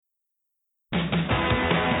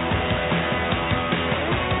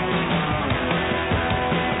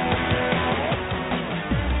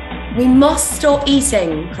We must stop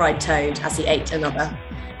eating, cried Toad as he ate another.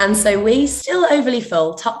 And so we, still overly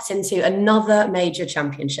full, tucked into another major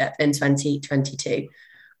championship in 2022.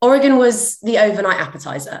 Oregon was the overnight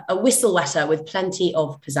appetizer, a whistle wetter with plenty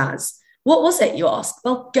of pizzazz. What was it, you ask?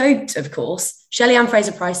 Well, goat, of course. Shelley-Ann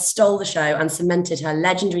Fraser-Pryce stole the show and cemented her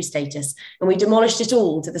legendary status, and we demolished it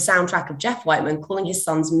all to the soundtrack of Jeff Whiteman calling his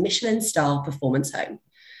son's Michelin star performance home.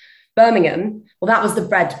 Birmingham, well, that was the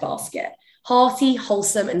bread basket. Hearty,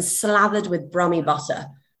 wholesome, and slathered with brummy butter.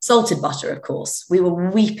 Salted butter, of course. We were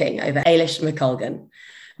weeping over Ailish McColgan.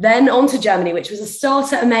 Then on to Germany, which was a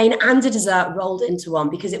starter, a main, and a dessert rolled into one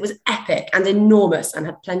because it was epic and enormous and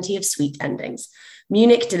had plenty of sweet endings.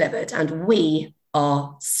 Munich delivered, and we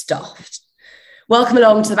are stuffed. Welcome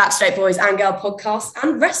along to the Backstreet Boys and Girl podcast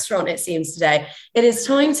and restaurant, it seems, today. It is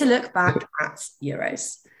time to look back at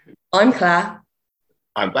Euros. I'm Claire.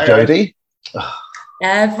 I'm Bayo. Jodie.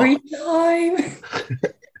 Every time.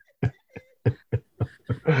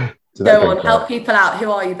 Go on, help people out. Who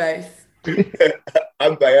are you both?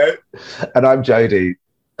 I'm Bayo. And I'm Jodie.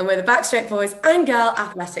 And we're the Backstreet Boys and Girl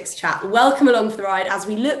Athletics Chat. Welcome along for the ride as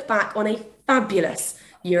we look back on a fabulous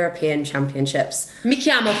European Championships. Mi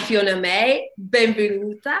chiamo Fiona May,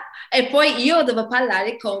 benvenuta. E poi io devo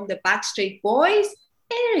parlare con the Backstreet Boys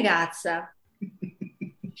e la ragazza.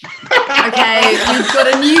 Okay, we've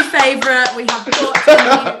got a new favourite. We have got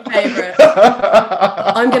a new favourite.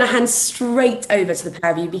 I'm going to hand straight over to the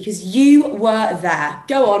pair of you because you were there.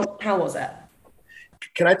 Go on, how was it?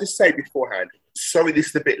 Can I just say beforehand, sorry this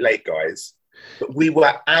is a bit late, guys, but we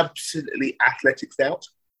were absolutely athletics out.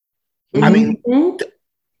 Mm-hmm.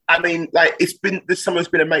 I mean, like this summer's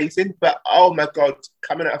been amazing, but oh my God,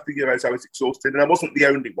 coming out of the Euros, I was exhausted, and I wasn't the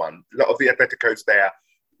only one. A lot of the Atleticos there.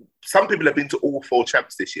 Some people have been to all four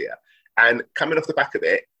champs this year, and coming off the back of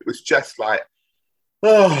it, it was just like,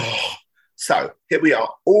 oh. So here we are,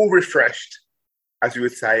 all refreshed, as you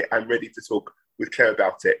would say. I'm ready to talk with Claire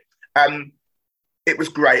about it. It was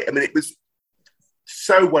great. I mean, it was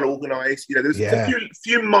so well organised. You know, there was a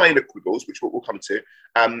few minor quibbles, which we'll come to.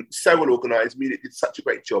 So well organised. Munich did such a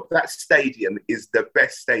great job. That stadium is the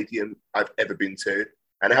best stadium I've ever been to,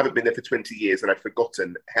 and I haven't been there for 20 years, and I've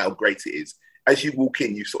forgotten how great it is. As you walk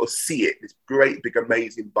in, you sort of see it, this great, big,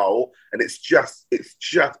 amazing bowl, and it's just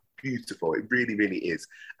beautiful. It really, really is.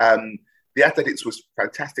 The athletics was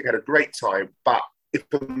fantastic. I had a great time, but if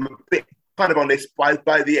I'm a bit kind of honest, by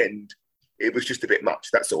the end, it was just a bit much.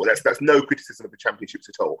 That's all. That's no criticism of the championships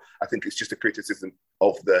at all. I think it's just a criticism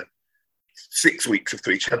of the 6 weeks of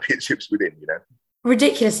 3 championships within, you know.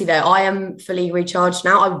 Ridiculously, though, I am fully recharged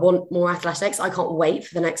now. I want more athletics. I can't wait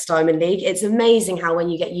for the next Diamond League. It's amazing how when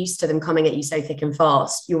you get used to them coming at you so thick and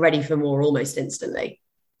fast, you're ready for more almost instantly.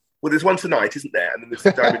 Well, there's one tonight, isn't there? And then there's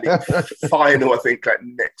the Diamond League final, I think, like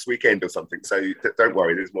next weekend or something. So don't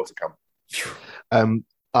worry, there's more to come.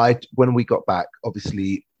 When we got back,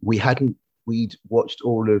 obviously, we'd watched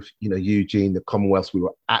all of, Eugene, the Commonwealths. We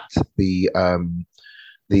were at the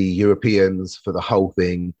Europeans for the whole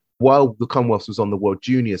thing. While the Commonwealths was on, the World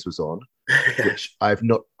Juniors was on, which I've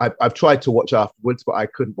tried to watch afterwards, but I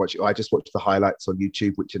couldn't watch it. I just watched the highlights on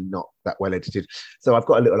YouTube, which are not that well edited. So I've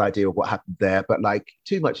got a little idea of what happened there, but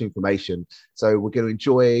too much information. So we're going to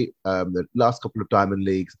enjoy the last couple of Diamond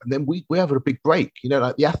Leagues, and then we have a big break,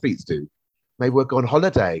 like the athletes do. Maybe we'll go on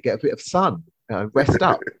holiday, get a bit of sun, rest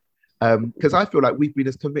up. Because I feel like we've been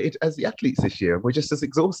as committed as the athletes this year, and we're just as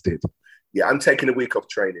exhausted. Yeah, I'm taking a week off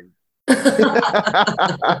training.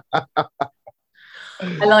 I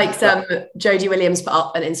liked Jodie Williams put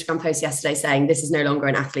up an Instagram post yesterday saying this is no longer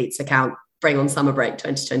an athlete's account, bring on summer break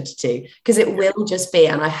 2022, because it will just be,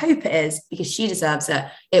 and I hope it is because she deserves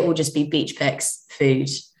it will just be beach pics, food,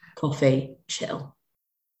 coffee, chill.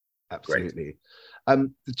 Absolutely.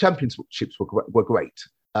 The championships were great.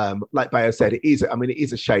 Like Bayo said, it is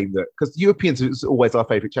a shame that, because Europeans is always our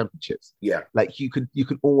favourite championships. Yeah. You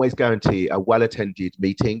can always guarantee a well-attended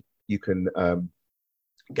meeting. You can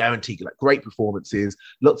guarantee great performances,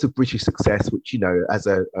 lots of British success, which, as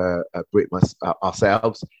a Brit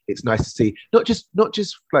ourselves, it's nice to see. Not just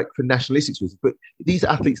for nationalistic reasons, but these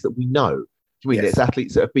athletes that we know. It's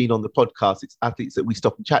athletes that have been on the podcast. It's athletes that we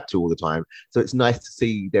stop and chat to all the time. So it's nice to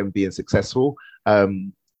see them being successful. Overall,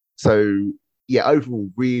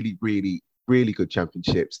 really, really, really good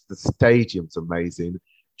championships. The stadium's amazing.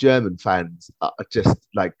 German fans are just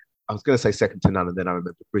I was going to say second to none, and then I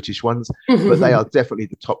remember British ones, but they are definitely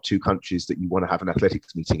the top 2 countries that you want to have an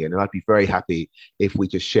athletics meeting in. And I'd be very happy if we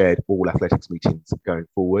just shared all athletics meetings going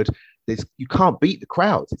forward. You can't beat the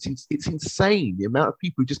crowds. It's insane, the amount of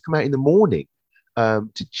people who just come out in the morning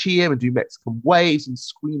to cheer and do Mexican waves and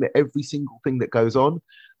scream at every single thing that goes on.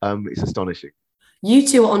 It's astonishing. You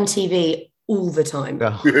two were on TV all the time.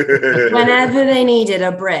 Oh. Whenever they needed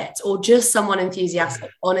a Brit or just someone enthusiastic,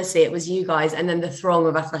 honestly, it was you guys and then the throng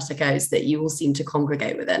of Atleticos that you all seem to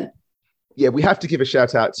congregate within. Yeah, we have to give a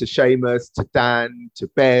shout out to Seamus, to Dan, to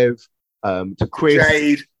Bev, to Chris,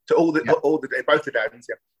 Jade, to all the both the Dans.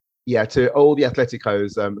 Yeah. Yeah, to all the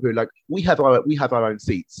Atleticos who like we have our own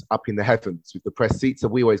seats up in the heavens with the press seats, so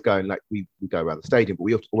we always go and like we go around the stadium, but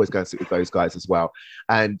we always go and sit with those guys as well.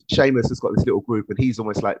 And Seamus has got this little group, and he's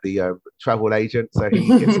almost like the travel agent, so he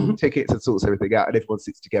gets all the tickets and sorts everything out, and everyone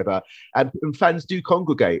sits together. And fans do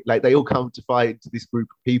congregate, like they all come to find this group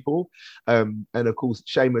of people. And of course,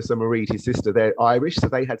 Seamus and Marie, his sister, they're Irish, so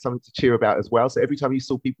they had something to cheer about as well. So every time you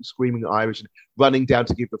saw people screaming Irish and running down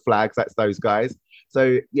to give the flags, that's those guys.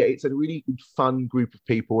 So yeah, it's a really fun group of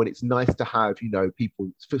people, and it's nice to have, people,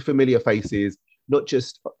 familiar faces, not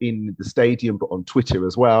just in the stadium, but on Twitter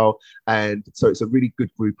as well. And so it's a really good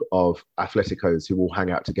group of Atleticos who all hang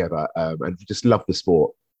out together and just love the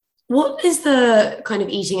sport. What is the kind of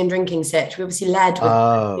eating and drinking set? We obviously led with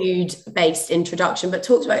a food-based introduction, but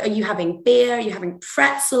talked about, are you having beer? Are you having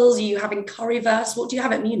pretzels? Are you having currywurst? What do you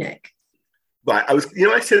have at Munich? Right, I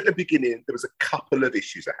said at the beginning, there was a couple of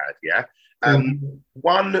issues I had, yeah?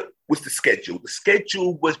 One was the schedule. The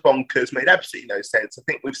schedule was bonkers, made absolutely no sense. I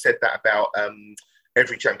think we've said that about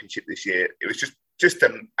every championship this year. It was just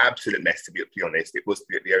an absolute mess, to be honest. It was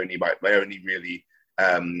my only really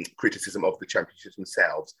criticism of the championships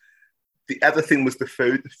themselves. The other thing was the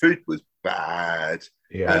food. The food was bad.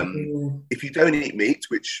 Yeah. If you don't eat meat,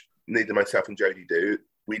 which neither myself and Jodie do,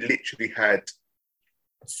 we literally had,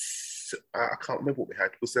 I can't remember what we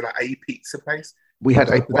had. Was there like a pizza place? We had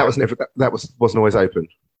that wasn't always open.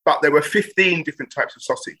 But there were 15 different types of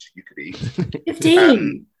sausage you could eat.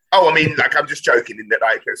 15? I mean, like, I'm just joking in that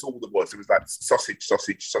that's all there was. It was like sausage,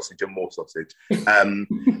 and more sausage. And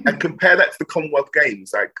compare that to the Commonwealth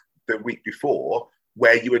Games, like the week before,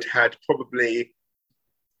 where you had probably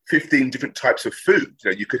 15 different types of food.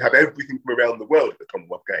 You could have everything from around the world at the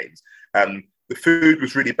Commonwealth Games. The food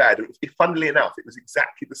was really bad. And funnily enough, it was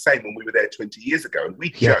exactly the same when we were there 20 years ago. And we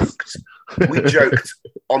joked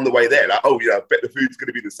on the way there, like, I bet the food's going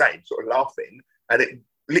to be the same, sort of laughing. And it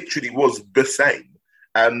literally was the same.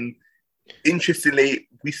 Interestingly,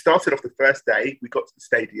 we started off the first day, we got to the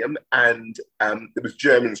stadium, and there was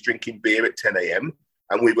Germans drinking beer at 10 a.m.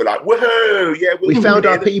 And we were like, woohoo, yeah. We found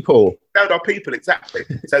our people. Found our people, exactly.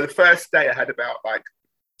 So the first day I had about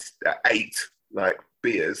 8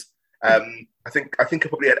 beers. I think I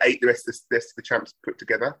probably had 8 the rest of the champs put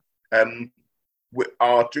together.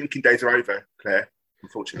 Our drinking days are over, Claire,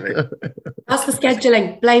 unfortunately. That's the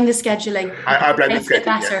scheduling. Blame the scheduling. I blame the scheduling. It's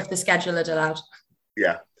better if the schedule had allowed.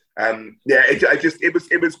 Yeah. It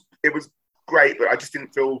was great, but I just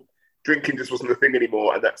didn't feel drinking just wasn't the thing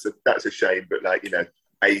anymore, and that's a shame. But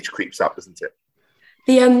age creeps up, doesn't it?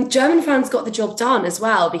 The German fans got the job done as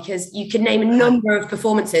well, because you can name a number of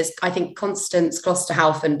performances. I think Constance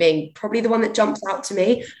Klosterhalfen being probably the one that jumps out to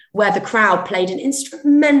me, where the crowd played an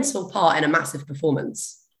instrumental part in a massive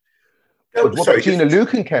performance. What about Gina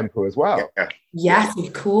Lukenkemper as well? Yeah. Yes,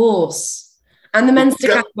 of course. And the men's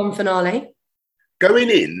decathlon finale. Going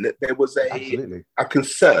in, there was a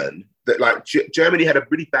concern that Germany had a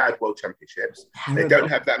really bad World Championships. Terrible. They don't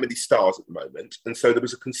have that many stars at the moment. And so there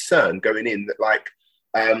was a concern going in that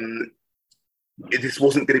this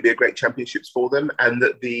wasn't going to be a great championships for them, and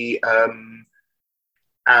that the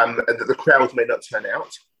crowds may not turn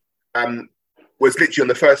out. Was literally on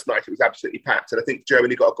the first night, it was absolutely packed. And I think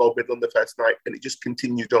Germany got a gold medal on the first night, and it just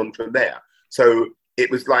continued on from there. So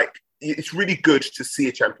it was it's really good to see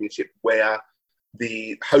a championship where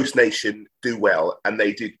the host nation do well, and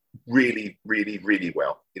they did really, really, really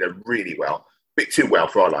well. Really well. A bit too well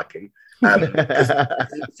for our liking. Some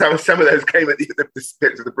of those came at the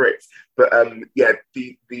expense of the Brits, but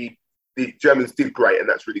the Germans did great, and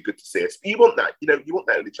that's really good to see. You want that, you want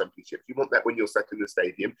that in the championship. You want that when you're sat in the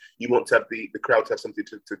stadium. You want to have the crowd to have something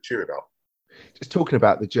to cheer about. Just talking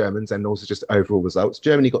about the Germans and also just overall results,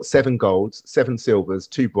 Germany got 7 golds, 7 silvers,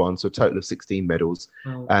 2 bronze, so a total of 16 medals.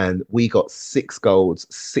 Oh. And we got 6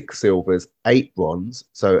 golds, 6 silvers, 8 bronze,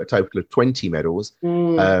 so a total of 20 medals.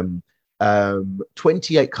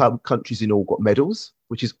 28 countries in all got medals,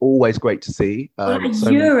 which is always great to see.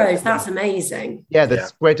 Euros, that's amazing. Yeah, the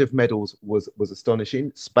spread of medals was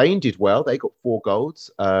astonishing. Spain did well. They got 4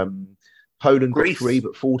 golds. Poland got 3,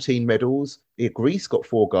 but 14 medals. Greece got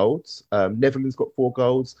 4 golds. Netherlands got 4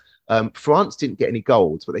 golds. France didn't get any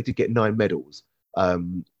golds, but they did get 9 medals.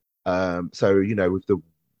 So, with the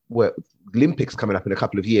Olympics coming up in a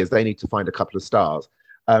couple of years, they need to find a couple of stars.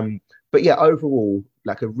 But yeah, overall,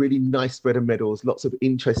 like a really nice spread of medals. Lots of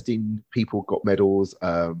interesting people got medals.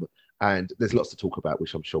 And there's lots to talk about,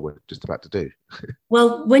 which I'm sure we're just about to do.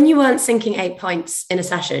 Well, when you weren't sinking 8 pints in a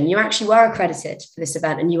session, you actually were accredited for this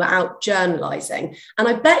event and you were out journalising. And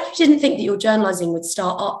I bet you didn't think that your journalising would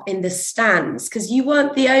start up in the stands, because you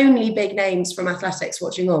weren't the only big names from athletics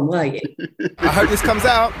watching on, were you? I hope this comes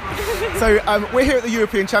out. So we're here at the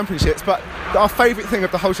European Championships, but our favourite thing of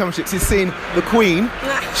the whole championships is seeing the Queen,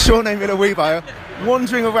 Shaumatt Miller-Wibo,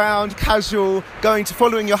 wandering around, casual,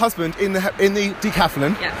 following your husband in the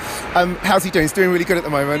decathlon. Yes. How's he doing? He's doing really good at the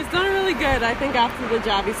moment. He's doing really good. I think after the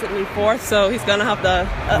job he's sitting fourth, so he's going to have to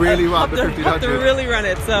really run the 1500. Have to really run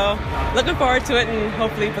it. So looking forward to it, and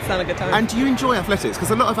hopefully he puts on a good time. And do you enjoy athletics?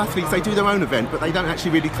 Because a lot of athletes, they do their own event, but they don't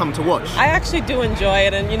actually really come to watch. I actually do enjoy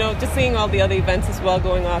it, and just seeing all the other events as well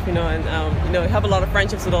going off, and have a lot of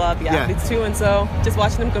friendships with a lot of the athletes too, and so just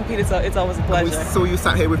watching them compete, it's always a pleasure. And we saw you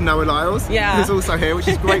sat here with Noah Lyles. Yeah. Who's also here, which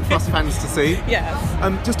is great for us fans to see.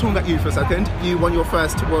 Yes. Just talking about you for a second, you won your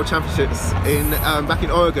first World Championships back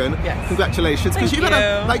in Oregon. Yes. Congratulations. Because you've had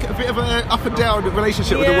a bit of an up and down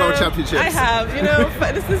relationship with the World Championships. I have.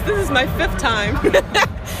 This is my 5th time.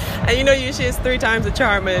 And usually it's 3 times a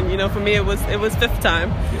charm, and for me it was 5th time.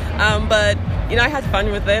 But I had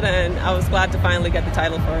fun with it, and I was glad to finally get the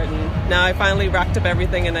title for it, and now I finally racked up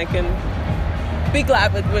everything, and I can be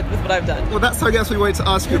glad with what I've done. Well, that's something else we wanted to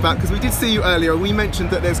ask you about, because we did see you earlier and we mentioned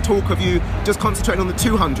that there's talk of you just concentrating on the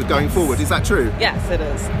 200 going forward. Is that true? Yes, it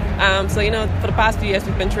is. So for the past few years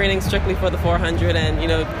we've been training strictly for the 400 and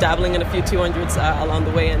dabbling in a few 200s along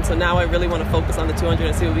the way, and so now I really want to focus on the 200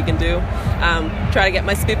 and see what we can do. Try to get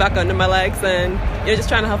my speed back under my legs, and just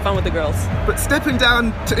trying to have fun with the girls. But stepping down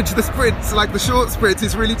into the sprints, like the short sprints,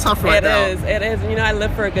 is really tough right now. It is. And I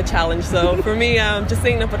live for a good challenge, so for me, just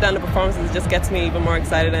seeing them put down the performances just gets me even more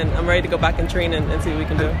excited, and I'm ready to go back and train and see what we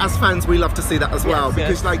can do. As fans, we love to see that as well,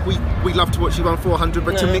 because we love to watch you run 400,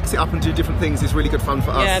 but to mix it up and do different things is really good fun for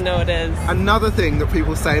us. Yeah, no, it is. Another thing that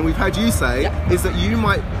people say, and we've heard you say, is that you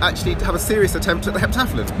might actually have a serious attempt at the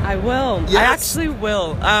heptathlon. I will. Yes. I actually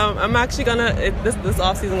will. I'm actually gonna this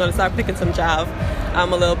off season gonna start picking some jav a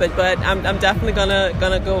little bit, but I'm definitely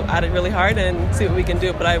gonna go at it really hard and see what we can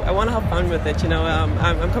do. But I want to have fun with it.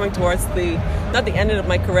 I'm coming towards not the end of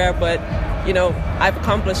my career, but I've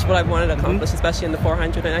accomplished what I wanted to accomplish, especially in the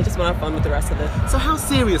 400, and I just want to have fun with the rest of it. So how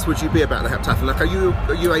serious would you be about the heptathlon? Like, are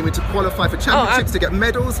you aiming to qualify for championships, to get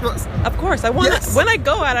medals? Of course. I want to, when I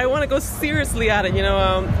go at it, I want to go seriously at it.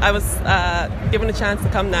 I was given a chance to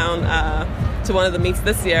come down to one of the meets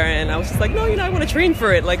this year, and I was just like, no, I want to train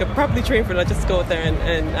for it, like properly train for it, not just go out there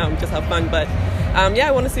and just have fun. But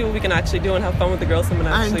I want to see what we can actually do and have fun with the girls. And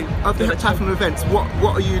of the heptathlon events,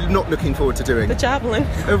 what are you not looking forward to doing? The javelin.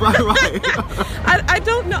 Right. I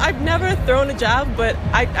don't know. I've never thrown a jab, but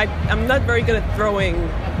I'm not very good at throwing.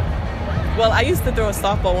 Well, I used to throw a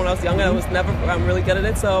softball when I was younger. I was never really good at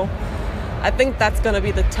it, so I think that's going to be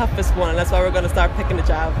the toughest one, and that's why we're going to start picking the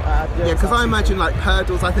jab. Because I imagine like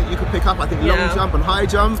hurdles, I think you could pick up. I think long jump and high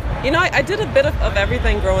jump. I did a bit of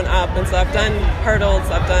everything growing up, and so I've done hurdles,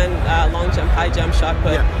 I've done long jump, high jump, shot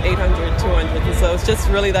put, 800, 200, and so it's just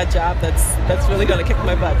really that jab that's really going to kick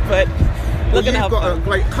my butt. But you've got a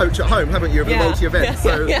great coach at home, haven't you, of the multi-events?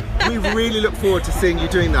 So we really look forward to seeing you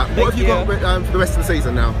doing that. What have you got for the rest of the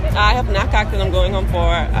season now? I have NACAC that I'm going on for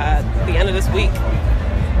the end of this week.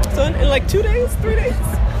 So in like 3 days,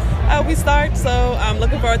 we start. So I'm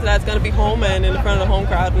looking forward to that. It's going to be home and in front of the home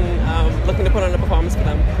crowd, and looking to put on a performance for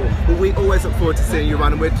them. Well, we always look forward to seeing you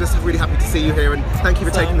run, and we're just really happy to see you here, and thank you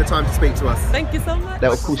for taking the time to speak to us. Thank you so much.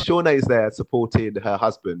 Now, of course, Shaumatt is there supporting her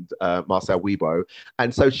husband, Marcel Wibo,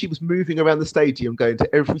 and so she was moving around the stadium, going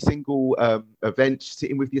to every single event,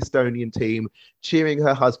 sitting with the Estonian team, cheering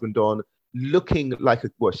her husband on, looking like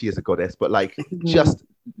she is a goddess, but like just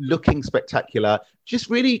looking spectacular, just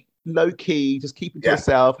really low key, just keeping to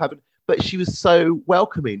herself, but she was so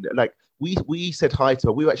welcoming. Like we said hi to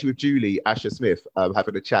her. We were actually with Julie Asher Smith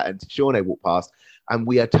having a chat, and Shaumatt walked past, and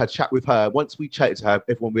we had to chat with her. Once we chatted to her,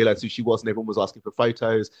 everyone realized who she was, and everyone was asking for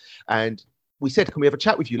photos. And we said, can we have a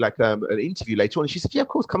chat with you, like an interview later on? And she said, yeah, of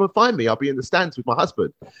course, come and find me. I'll be in the stands with my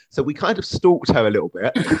husband. So we kind of stalked her a little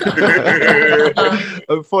bit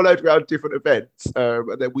and followed around different events.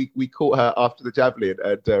 And then we caught her after the javelin,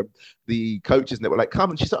 and the coaches and they were like,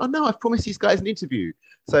 come. And she said, oh no, I've promised these guys an interview.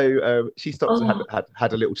 So she stopped and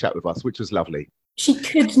had a little chat with us, which was lovely. She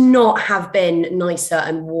could not have been nicer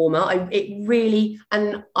and warmer. It really,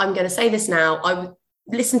 and I'm going to say this now,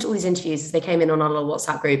 listened to all these interviews as they came in on our little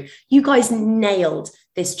WhatsApp group. You guys nailed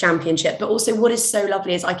this championship. But also what is so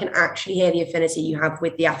lovely is I can actually hear the affinity you have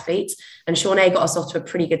with the athletes. And Shaumatt got us off to a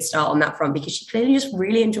pretty good start on that front because she clearly just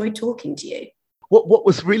really enjoyed talking to you. What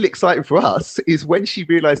was really exciting for us is when she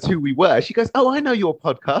realised who we were, she goes, "Oh, I know your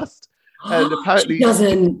podcast." And apparently, she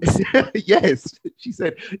doesn't. Yes, she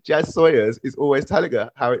said Jazz Sawyers is always telling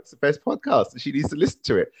her how it's the best podcast and she needs to listen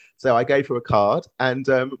to it. So I gave her a card, and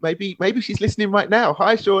maybe she's listening right now.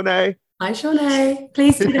 Hi, Shaumatt. Hi, Shaumatt.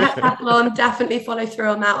 Please do the heptathlon. Definitely follow through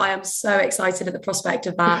on that. I am so excited at the prospect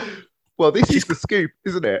of that. Well, this is the scoop,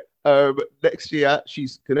 isn't it? Next year,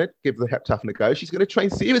 she's going to give the heptathlon a go. She's going to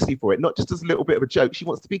train seriously for it, not just as a little bit of a joke. She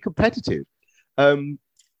wants to be competitive. Can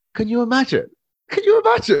you imagine?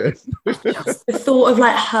 The thought of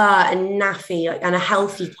like her and Naffy and a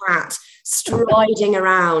healthy cat striding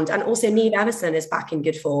around, and also Neve Everson is back in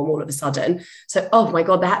good form all of a sudden. So, oh my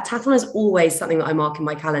God, the heptathlon is always something that I mark in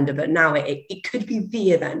my calendar, but now it could be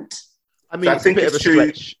the event. I mean, it's a bit of a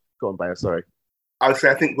stretch. Go on, Bayer, sorry. I would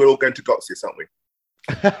say I think we're all going to Gotsis, aren't we?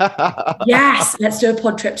 Yes, let's do a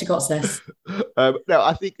pod trip to Gotsis. No,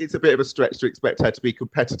 I think it's a bit of a stretch to expect her to be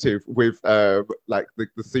competitive with like the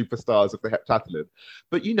superstars of the heptathlon.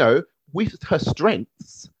 But, you know, with her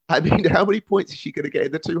strengths, I mean, how many points is she going to get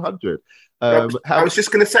in the 200? I was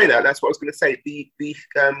just going to say that. That's what I was going to say. The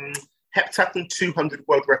heptathlon 200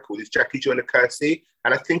 world record is Jackie Joyner-Kersee,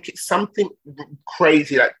 and I think it's something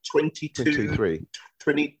crazy like 22-3.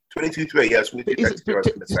 22-3, yes.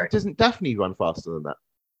 Doesn't Daphne run faster than that?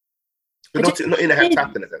 But not in a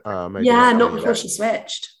heptathlon, is it? Not before she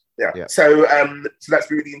switched. Yeah. So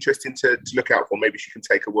that's really interesting to look out for. Maybe she can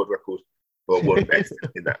take a world record or a world best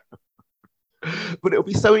in that. But it'll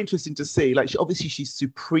be so interesting to see. Like, obviously, she's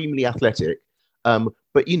supremely athletic,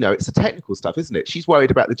 but you know, it's the technical stuff, isn't it? She's worried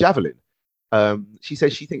about the javelin. She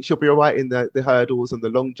says she thinks she'll be all right in the hurdles and the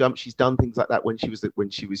long jump. She's done things like that when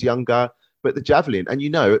she was younger. But the javelin, and you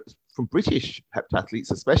know, from British heptathletes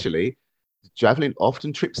especially, javelin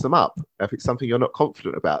often trips them up if it's something you're not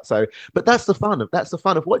confident about. So, but that's the fun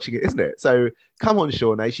of watching it, isn't it? So come on,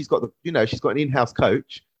 Shaumatt. She's got an in-house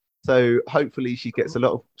coach. So hopefully she gets a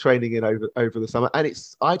lot of training in over the summer. And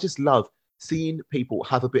I just love seeing people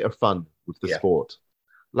have a bit of fun with the sport.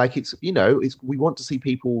 Like we want to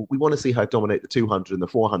see her dominate the 200 and the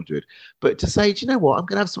 400. But to say, do you know what? I'm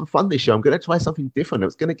going to have some fun this year. I'm going to try something different.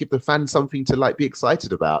 It's going to give the fans something to like be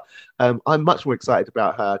excited about. I'm much more excited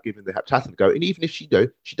about her giving the heptathlon a go. And even if she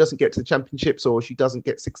doesn't get to the championships or she doesn't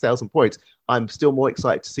get 6,000 points, I'm still more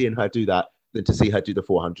excited to seeing her do that than to see her do the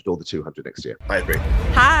 400 or the 200 next year. I agree.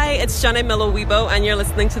 Hi, it's Shaumatt Miller-Weibo, and you're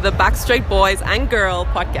listening to the Backstreet Boys and Girl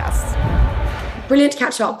podcast. Brilliant to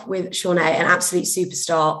catch up with Shaumatt, an absolute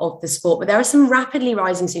superstar of the sport. But there are some rapidly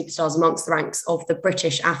rising superstars amongst the ranks of the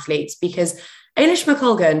British athletes, because Eilish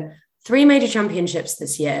McColgan, 3 major championships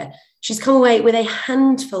this year. She's come away with a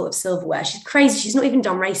handful of silverware. She's crazy. She's not even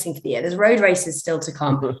done racing for the year. There's road races still to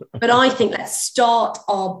come. But I think let's start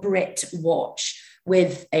our Brit watch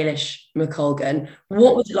with Eilish McColgan.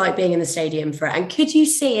 What was it like being in the stadium for it? And could you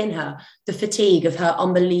see in her the fatigue of her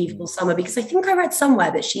unbelievable summer? Because I think I read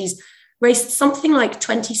somewhere that she's raced something like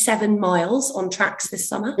 27 miles on tracks this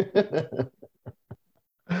summer.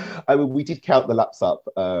 I mean, we did count the laps up,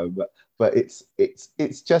 but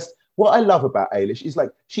it's just what I love about Eilish is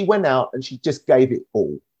like she went out and she just gave it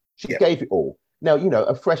all. She gave it all. Now, you know,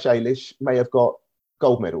 a fresh Eilish may have got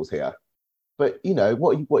gold medals here, but you know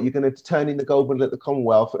what you're going to turn in the gold medal at the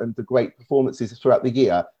Commonwealth and the great performances throughout the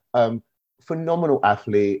year. Phenomenal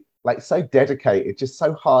athlete. Like so dedicated, just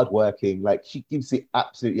so hardworking. Like she gives it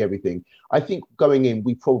absolutely everything. I think going in,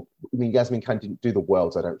 Yasmin Khan didn't do the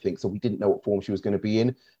Worlds, I don't think, so we didn't know what form she was going to be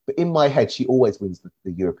in. But in my head, she always wins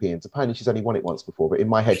the Europeans. Apparently, she's only won it once before, but in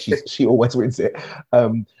my head, she always wins it.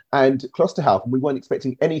 And Klosterhalfen, we weren't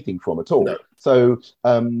expecting anything from at all. No. So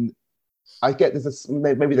I get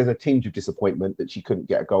maybe there's a tinge of disappointment that she couldn't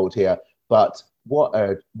get a gold here. But what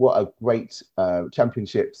a great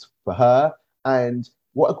championships for her, and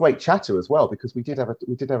what a great chatter as well, because we did have an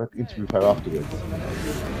interview with her afterwards.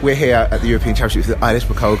 We're here at the European Championships with Eilish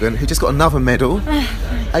McColgan, who just got another medal.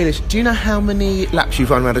 Eilish, do you know how many laps you've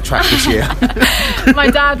run around a track this year? My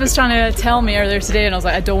dad was trying to tell me earlier today, and I was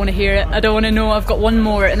like, I don't want to hear it. I don't want to know. I've got one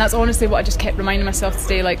more. And that's honestly what I just kept reminding myself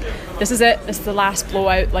today. Like, this is it. This is the last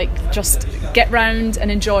blowout. Like, just get round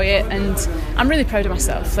and enjoy it. And I'm really proud of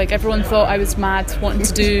myself. Like, everyone thought I was mad wanting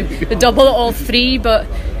to do the double at all 3, but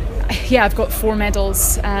yeah, I've got 4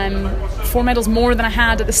 medals. 4 medals more than I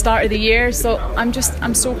had at the start of the year, so I'm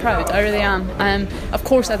so proud. I really am. Of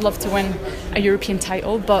course I'd love to win a European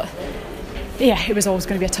title, but yeah, it was always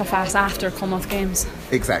going to be a tough ask after Commonwealth Games.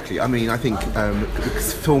 Exactly. I mean, I think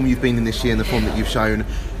the form you've been in this year and the form that you've shown,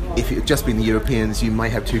 if it had just been the Europeans, you may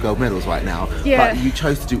have 2 gold medals right now. Yeah. But you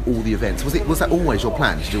chose to do all the events. Was that always your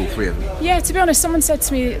plan, to do all 3 of them? Yeah, to be honest, someone said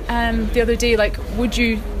to me the other day, like, would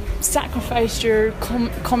you sacrifice your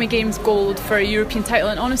Commie Games gold for a European title?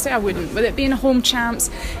 And honestly, I wouldn't. With it being a home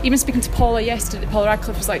champs, even speaking to Paula yesterday, Paula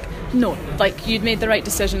Radcliffe was like, no, like, you'd made the right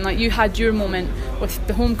decision. Like, you had your moment with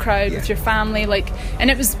the home crowd, with your family, like,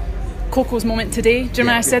 and it was Coco's moment today. Do you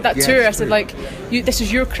remember I said that to her? I said, like, this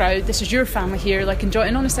is your crowd, this is your family here, like, enjoy it.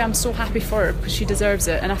 And honestly, I'm so happy for her because she deserves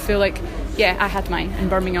it. And I feel like, yeah, I had mine in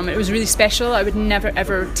Birmingham. It was really special. I would never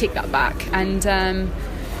ever take that back. And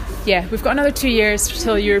yeah, we've got another 2 years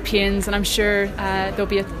till Europeans, and I'm sure there'll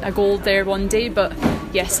be a gold there one day. But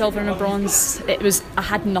yeah, silver and a bronze. I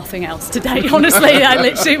had nothing else today. Honestly, I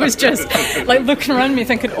literally was just like looking around me,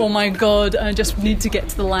 thinking, "Oh my God, I just need to get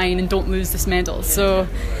to the line and don't lose this medal." So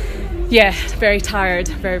yeah, very tired,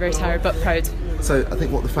 very very tired, but proud. So I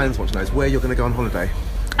think what the fans want to know is where you're going to go on holiday.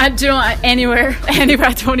 Do you know, anywhere,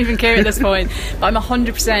 I don't even care at this point. But I'm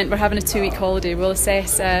 100%, we're having a 2-week holiday. We'll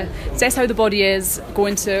assess how the body is, go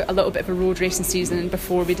into a little bit of a road racing season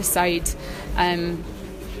before we decide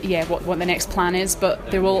what the next plan is. But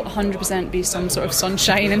there will 100% be some sort of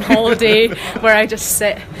sunshine and holiday where I just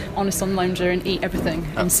sit on a sun lounger and eat everything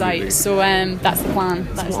in sight. So that's the plan.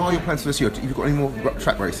 So what are your plans for this year? Have you got any more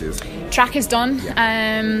track races? Track is done.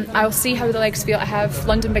 I'll see how the legs feel. I have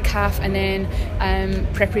London Big Half and then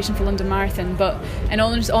preparation for London Marathon. But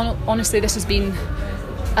honestly, this has been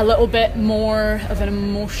a little bit more of an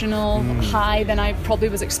emotional high than I probably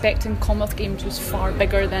was expecting. Commonwealth Games was far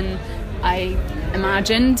bigger than I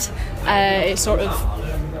imagined.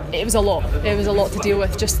 It was a lot. It was a lot to deal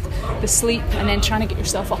with, just the sleep and then trying to get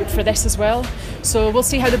yourself up for this as well. So we'll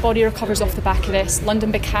see how the body recovers off the back of this.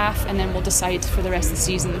 London Big Half, and then we'll decide for the rest of the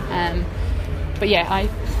season. But yeah,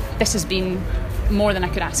 this has been more than I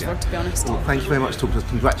could ask for, to be honest. Well, thank you very much, Talk to us.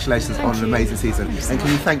 Congratulations on an amazing season. And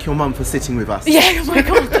can you thank your mum for sitting with us? Yeah, oh my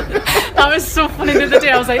God. That was so funny the other day.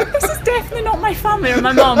 I was like, this is definitely not my family or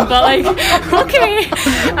my mum, but like, okay.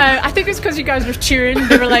 I think it's because you guys were cheering.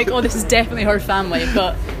 They were like, oh, this is definitely her family.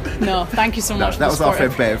 But no, thank you so much. That was our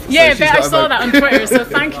friend Bev. Yeah, so I saw that on Twitter. So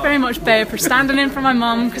thank you very much, Bev, for standing in for my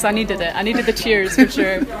mum, because I needed it. I needed the cheers for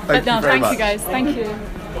sure. But no, thank you guys. Thank you.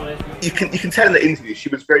 You can tell in the interview she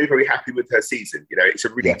was very, very happy with her season. You know, it's a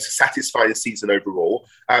really satisfying season overall.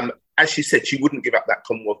 As she said, she wouldn't give up that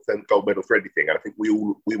Commonwealth gold medal for anything. And I think we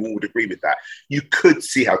all would agree with that. You could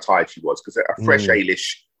see how tired she was because a fresh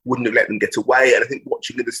Jazlish wouldn't have let them get away. And I think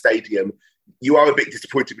watching in the stadium, you are a bit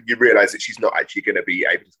disappointed when you realise that she's not actually going to be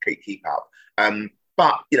able to keep up.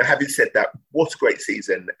 But, you know, having said that, what a great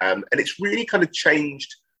season. And it's really kind of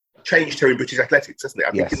changed her in British athletics, hasn't it?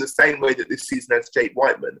 I think in the same way that this season has Jake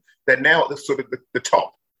Whiteman, they're now at the sort of the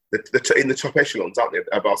top, in the top echelons, aren't they,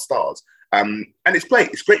 of our stars? And it's great.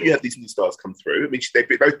 It's great you have these new stars come through. I mean, they've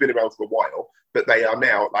both been around for a while, but they are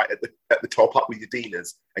now like at the top, up with your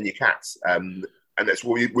Dinas and your Cats. And that's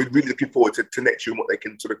what we're really looking forward to next year and what they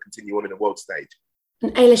can sort of continue on in a world stage.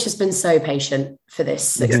 And Eilish has been so patient for this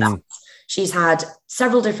success. Yes. She's had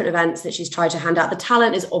several different events that she's tried to hand out. The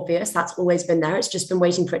talent is obvious. That's always been there. It's just been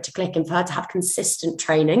waiting for it to click and for her to have consistent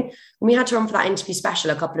training. When we had her on for that interview special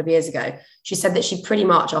a couple of years ago, she said that she pretty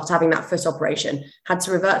much, after having that foot operation, had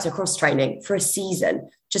to revert to cross training for a season.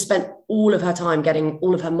 Just spent all of her time getting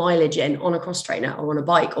all of her mileage in on a cross trainer or on a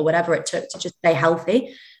bike or whatever it took to just stay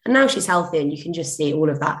healthy. And now she's healthy and you can just see all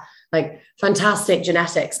of that like fantastic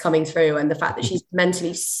genetics coming through and the fact that she's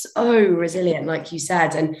mentally so resilient, like you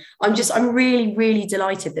said. And I'm really, really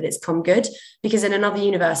delighted that it's come good, because in another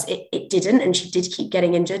universe, it didn't. And she did keep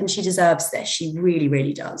getting injured, and she deserves this. She really,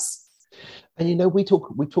 really does. And, you know, we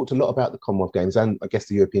talked a lot about the Commonwealth Games and I guess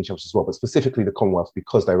the European Championships as well, but specifically the Commonwealth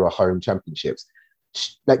because they were home championships.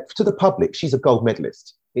 Like, to the public, she's a gold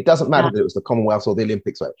medalist. It doesn't matter that it was the Commonwealth or the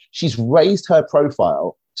Olympics. Right? She's raised her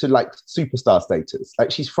profile to like superstar status. Like,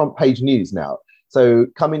 she's front page news now. So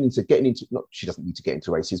getting into, she doesn't need to get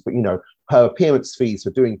into races, but, you know, her appearance fees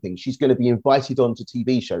for doing things, she's going to be invited onto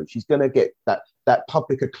TV shows. She's going to get that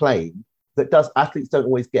public acclaim that athletes don't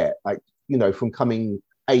always get, like, you know, from coming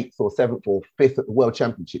 8th or 7th or 5th at the World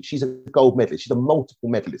Championship. She's a gold medalist. She's a multiple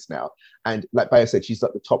medalist now. And like Bea said, she's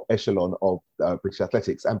at the top echelon of British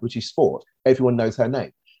athletics and British sport. Everyone knows her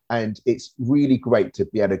name. And it's really great to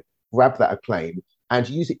be able to grab that acclaim and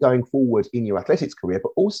use it going forward in your athletics career,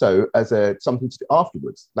 but also as something to do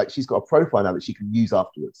afterwards. Like, she's got a profile now that she can use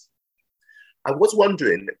afterwards. I was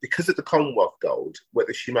wondering, because of the Commonwealth gold,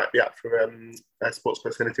 whether she might be up for a Sports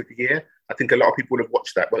Personality of the Year. I think a lot of people would have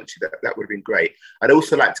watched that, won't you? That would have been great. I'd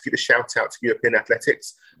also like to give a shout out to European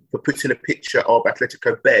Athletics for putting a picture of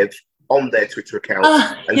Atletico Bev on their Twitter account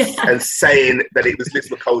and saying that it was Liz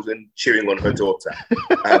McColden cheering on her daughter.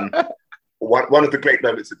 One of the great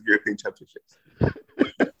moments of the European Championships.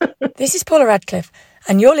 This is Paula Radcliffe,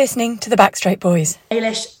 and you're listening to the Backstraight Boys.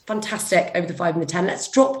 Jazlish, fantastic over the 5 and the 10. Let's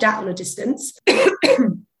drop down a distance.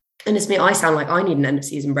 Goodness me, I sound like I need an end of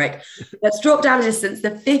season break. Let's drop down a distance. The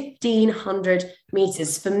 1,500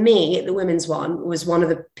 metres, for me, the women's one was one of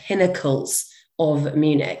the pinnacles of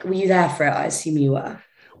Munich. Were you there for it? I assume you were.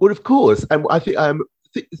 Well, of course. And I think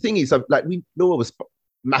the thing is, Laura was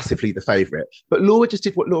massively the favourite, but Laura just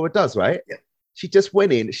did what Laura does, right? Yeah. She just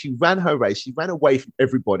went in, she ran her race, she ran away from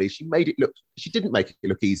everybody. She didn't make it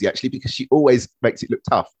look easy, actually, because she always makes it look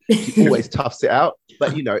tough. She always toughs it out.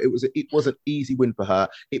 But, it was an easy win for her.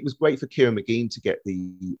 It was great for Kieran McGean to get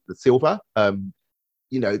the silver.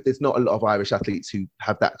 There's not a lot of Irish athletes who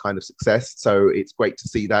have that kind of success. So it's great to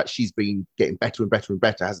see that. She's been getting better and better and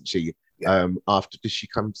better, hasn't she? Yeah. Did she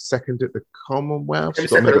come second at the Commonwealth? She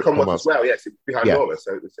second at the Commonwealth as well, yes, behind Laura.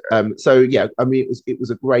 It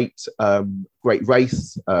was a great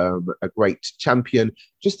race, a great champion.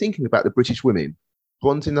 Just thinking about the British women,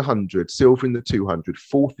 bronze in the 100, silver in the 200,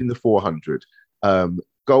 fourth in the 400,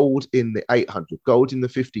 gold in the 800, gold in the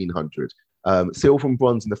 1,500, silver and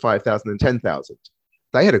bronze in the 5,000 and 10,000.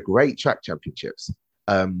 They had a great track championships.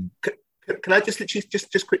 Can I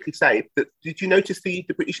just quickly say that, did you notice the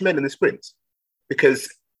British men in the sprints? Because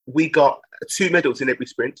we got 2 medals in every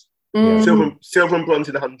sprint. Silver and bronze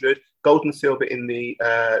in the 100, gold and silver in the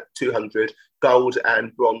 200, gold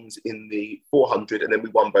and bronze in the 400, and then we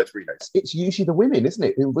won both relays. It's usually the women, isn't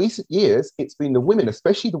it? In recent years, it's been the women,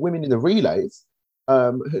 especially the women in the relays.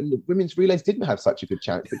 The women's relays didn't have such a good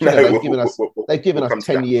chance. But, they've given us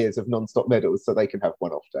 10 years of non-stop medals, so they can have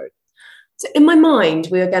one off day. So in my mind,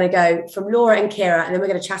 we were going to go from Laura and Kira, and then we're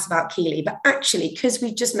going to chat about Keeley. But actually, because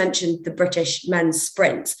we've just mentioned the British men's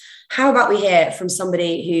sprint, how about we hear from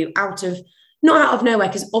somebody who not out of nowhere,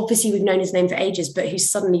 because obviously we've known his name for ages, but who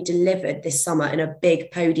suddenly delivered this summer in a big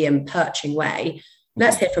podium perching way.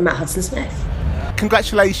 Let's hear from Matt Hudson-Smith.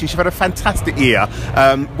 Congratulations, you've had a fantastic year.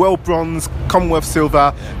 World bronze, Commonwealth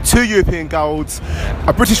silver, 2 European golds,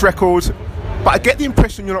 a British record. But I get the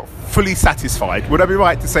impression you're not fully satisfied. Would I be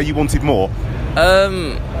right to say you wanted more?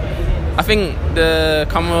 I think the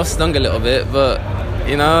Commonwealth stung a little bit, but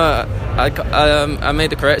I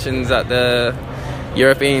made the corrections at the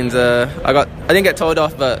Europeans. I didn't get told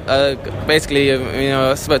off, but basically,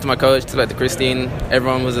 I spoke to my coach, spoke to Christine.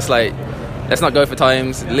 Everyone was just like, let's not go for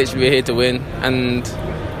times. Literally, we're here to win. And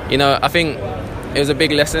I think it was a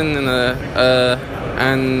big lesson,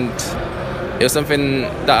 and it was something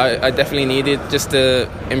that I definitely needed just to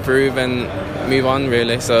improve and move on,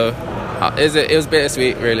 really. So it was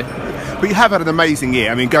bittersweet, really. But you have had an amazing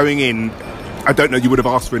year. I mean, going in, I don't know you would have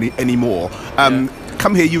asked for any more.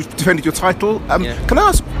 Come here, you defended your title. Can I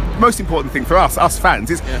ask, most important thing for us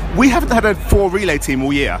fans, is we haven't had a 4 relay team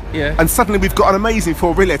all year. And suddenly we've got an amazing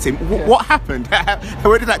 4 relay team. What happened?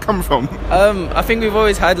 Where did that come from? I think we've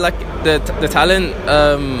always had the talent.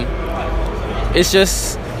 It's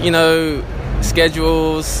just,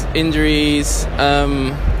 schedules, injuries,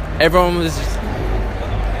 everyone was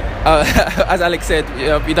as Alex said,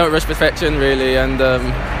 you don't rush perfection, really, and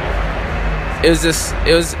it was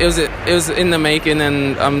in the making,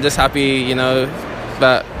 and I'm just happy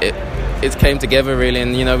that it came together, really.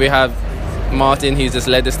 And we have Martin, who's just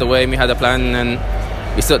led us the way, and we had a plan, and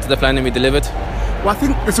we stuck to the plan and we delivered. Well, I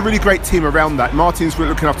think there's a really great team around that. Martin's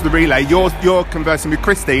looking after the relay. You're conversing with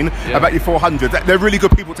Christine about your 400. They're really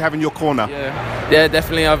good people to have in your corner. Yeah,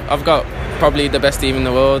 definitely. I've got probably the best team in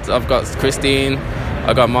the world. I've got Christine,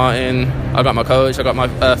 I've got Martin, I've got my coach, I've got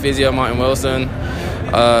my physio, Martin Wilson,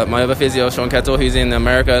 my other physio, Sean Kettle, who's in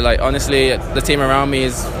America. Honestly, the team around me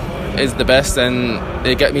is the best, and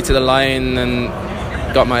they get me to the line and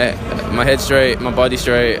got my head straight, my body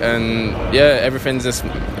straight, and everything's just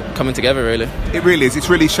coming together, really. It really is. It's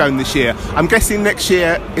really shown this year. I'm guessing next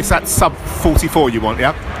year it's that sub 44 you want,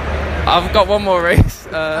 yeah? I've got one more race,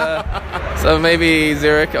 so maybe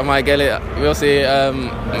Zurich, I might get it. We'll see.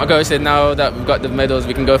 My coach said now that we've got the medals,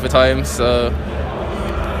 we can go for times, so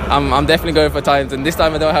I'm definitely going for times, and this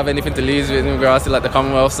time I don't have anything to lose with regards to the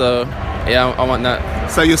Commonwealth, so I want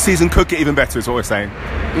that. So your season could get even better, is what we're saying.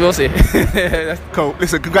 We'll see. Cool.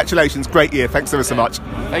 Listen, congratulations, great year. Thanks ever so much.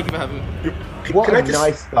 Thank you for having me. What a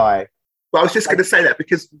nice guy. Well, I was just going to say that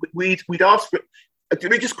because we'd asked for,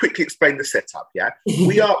 let me just quickly explain the setup. Yeah,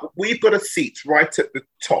 we've got a seat right at the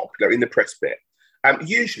top, in the press bit.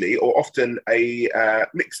 Usually, or often, a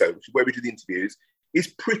mix zone, which is where we do the interviews, is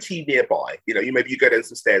pretty nearby. Maybe you go down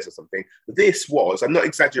some stairs or something. This was, I'm not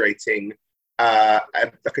exaggerating,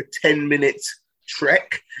 like a 10-minute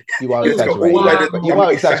trek. You are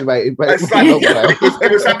exaggerating.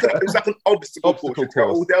 It was like an obstacle course.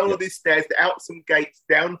 All down all these stairs, out some gates,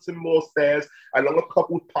 down some more stairs, along a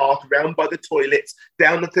cobbled path, round by the toilets,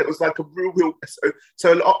 down it was like a real.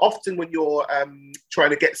 So often when you're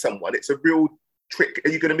trying to get someone, it's a real trick.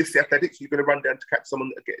 Are you going to miss the athletics? Are you going to run down to catch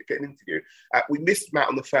someone, get an interview? We missed Matt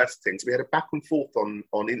on the first thing, so we had a back and forth on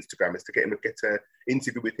Instagram as to get an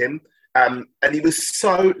interview with him. And he was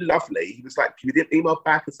so lovely. He was like, we didn't email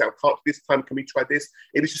back and say, I can't do this time, can we try this?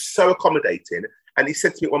 It was just so accommodating. And he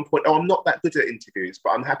said to me at one point, I'm not that good at interviews, but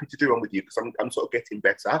I'm happy to do one with you because I'm sort of getting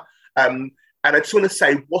better. And I just want to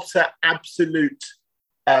say what an absolute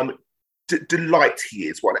delight he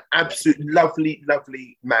is. What an absolute lovely,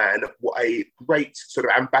 lovely man. What a great sort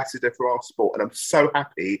of ambassador for our sport. And I'm so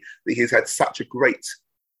happy that he's had such a great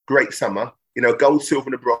summer. Gold, silver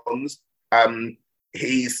and a bronze. And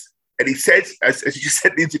he said, as you just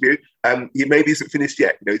said in the interview, he maybe isn't finished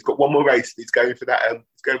yet. He's got one more race. And he's going for that.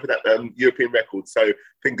 European record. So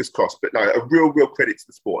fingers crossed. But no, a real credit to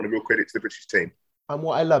the sport and a real credit to the British team. And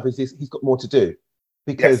what I love is he's got more to do,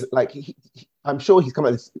 because I'm sure he's come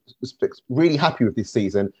out really happy with this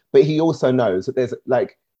season. But he also knows that there's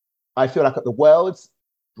I feel like at the Worlds,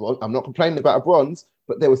 I'm not complaining about a bronze,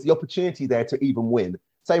 but there was the opportunity there to even win.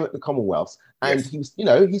 Same at the Commonwealths. And he was,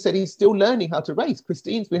 he said he's still learning how to race.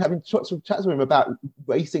 Christine's been having chats with him about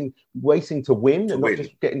racing to win and not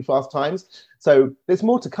just getting fast times. So there's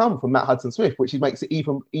more to come from Matt Hudson-Swift, which makes it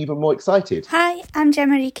even more excited. Hi, I'm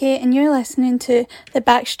Gemma Rike, and you're listening to the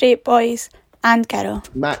Backstreet Boys and Carol.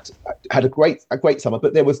 Matt had a great summer,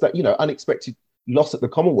 but there was that, unexpected loss at the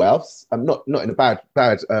Commonwealths. Not in a bad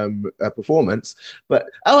performance, but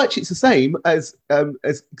actually it's the same as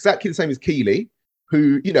exactly the same as Keely,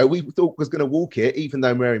 who, we thought was going to walk it, even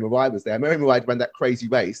though Mary Marai was there. Mary Marai ran that crazy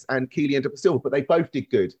race, and Keely ended up with silver, but they both did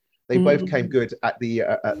good. They both came good at the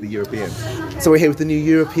European. So we're here with the new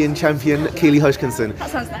European champion, Keely Hodgkinson. That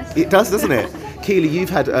sounds nice. It does, doesn't it? Keely, you've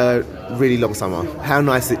had a really long summer. How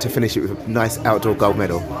nice is it to finish it with a nice outdoor gold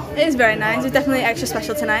medal? It is very nice. It's definitely extra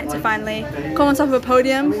special tonight to finally come on top of a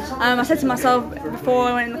podium. I said to myself before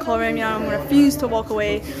I went in the call room, I'm going to refuse to walk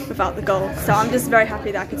away without the gold. So I'm just very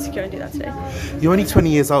happy that I could secure and do that today. You're only 20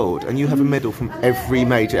 years old and you have a medal from every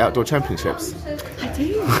major outdoor championships. I do.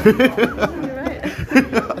 You're right.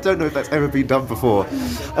 I don't know if that's ever been done before.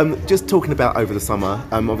 Just talking about over the summer,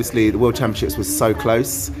 obviously the World Championships was so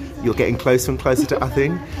close. You're getting closer and closer to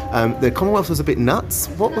Athing. The Commonwealth was a bit nuts.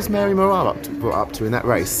 What was Mary Morar brought up to in that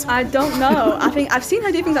race? I don't know. I think I've seen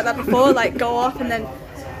her do things like that before, like go off and then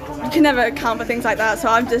you can never account for things like that. So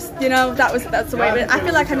I'm just, that's the way. But I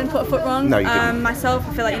feel like I didn't put a foot wrong. No, you didn't. Myself,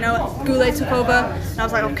 I feel like, Goulet took over and I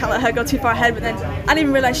was like, can't let her go too far ahead. But then I didn't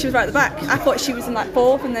even realise she was right at the back. I thought she was in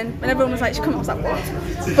fourth, and then when everyone was like, come on, I was like,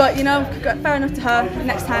 what? But, fair enough to her.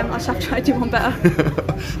 Next time I'll just have to try to do one better.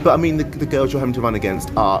 But I mean, the girls you're having to run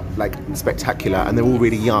against are spectacular, and they're all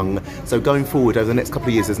really young. So going forward over the next couple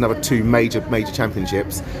of years, there's another 2 major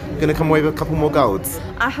championships. Going to come away with a couple more golds.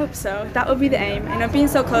 I hope so. That would be the aim. Being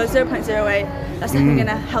so close, 0.08, that's definitely going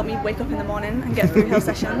to help me wake up in the morning and get through hill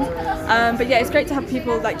sessions. But yeah, it's great to have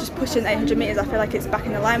people just pushing 800 metres. I feel like it's back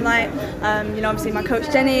in the limelight. Obviously my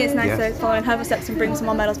coach Jenny, it's nice to follow in her footsteps and bring some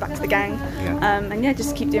more medals back to the gang.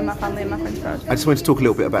 Just keep doing my family and my friends proud. I just wanted to talk a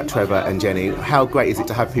little bit about Trevor and Jenny. How great is it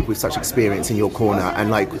to have people with such experience in your corner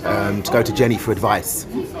and to go to Jenny for advice?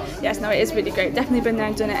 Yes, no, it is really great. Definitely been there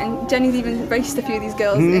and done it. And Jenny's even raced a few of these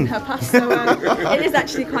girls in her past, so it is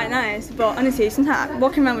actually quite nice. But honestly, sometimes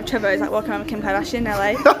walking around with Trevor is like walking around with Kim Kardashian in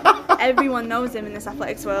LA. Everyone knows him in this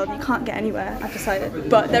athletics world. You can't get anywhere, I've decided.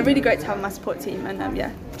 But they're really great to have on my support team, and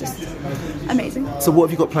just amazing. So what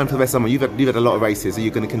have you got planned for the rest of the summer? You've had a lot of races. Are you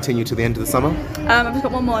going to continue to the end of the summer? I've just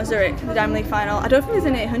got one more at Zurich, the Diamond League final. I don't think there's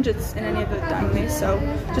any 800s in any of the Diamond Leagues, so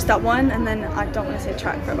just that one, and then I don't want to say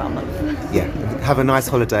track for about a month. Yeah, have a nice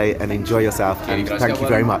holiday and enjoy yourself, and thank you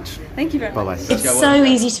very much. Thank you very much. Bye-bye. It's so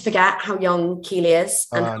easy to forget how young Keely is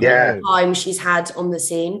and how much time she's had on the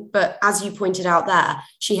scene. But as you pointed out there,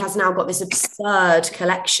 she has now got this absurd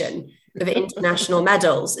collection of international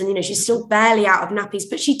medals. And, she's still barely out of nappies,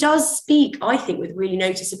 but she does speak, I think, with really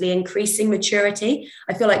noticeably increasing maturity.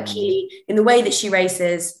 I feel like Keely, in the way that she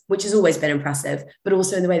races, which has always been impressive, but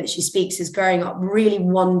also in the way that she speaks, is growing up really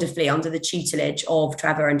wonderfully under the tutelage of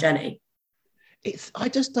Trevor and Jenny. I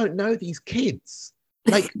just don't know these kids.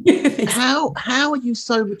 How are you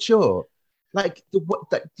so mature? like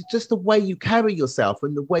just the way you carry yourself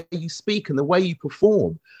and the way you speak and the way you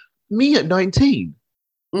perform. Me at 19,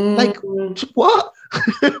 like what?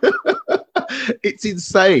 It's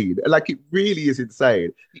insane. Like, it really is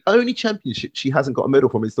insane. The only championship she hasn't got a medal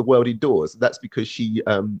from is the World Indoors. That's because she,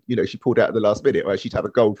 she pulled out at the last minute, or she'd have a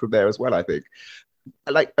gold from there as well, I think.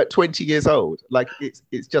 Like, at 20 years old, like,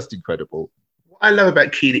 it's just incredible. What I love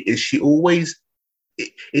about Keely is she always,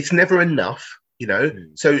 it's never enough.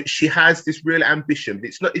 So she has this real ambition.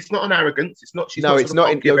 It's not an arrogance. It's not. You're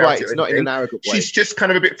right. It's not in an arrogant way. She's just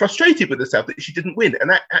kind of a bit frustrated with herself that she didn't win.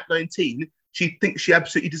 And at 19, she thinks she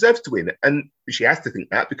absolutely deserves to win, and she has to think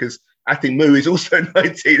that because I think Mu is also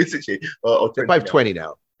 19, isn't she? Or they're both 20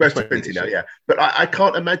 now. Both 20 now, yeah. But I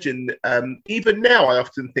can't imagine. Even now, I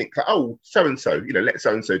often think, oh, so and so. Let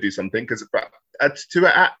so and so do something because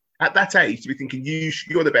at that age, to be thinking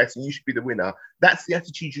you're the best and you should be the winner, that's the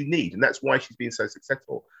attitude you need, and that's why she's been so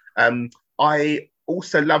successful. I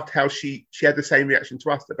also loved how she had the same reaction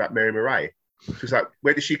to us about Mary Murray. She was like,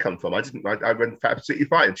 "Where did she come from? I ran absolutely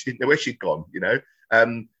fine. She didn't know where she'd gone."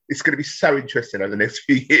 It's going to be so interesting over the next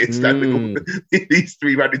few years with all these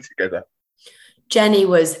three running together. Jenny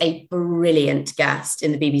was a brilliant guest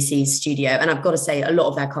in the BBC's studio, and I've got to say a lot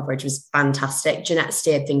of their coverage was fantastic. Jeanette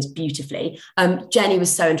steered things beautifully. Jenny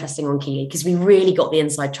was so interesting on Keely because we really got the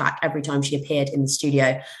inside track every time she appeared in the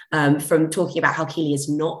studio, from talking about how Keely is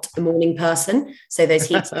not a morning person. So those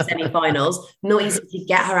heats and semi-finals, not easy to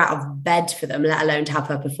get her out of bed for them, let alone to have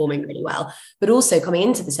her performing really well. But also coming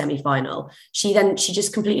into the semi-final, she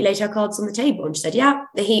just completely laid her cards on the table and she said, yeah,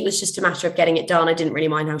 the heat was just a matter of getting it done. I didn't really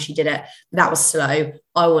mind how she did it. That was slow.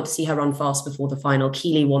 I want to see her run fast before the final.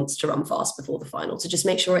 Keely wants to run fast before the final. So just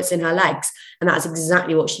make sure it's in her legs. And that's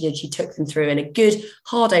exactly what she did. She took them through in a good,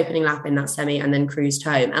 hard opening lap in that semi and then cruised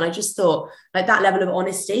home. And I just thought like that level of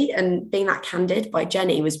honesty and being that candid by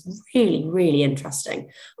Jenny was really, really interesting.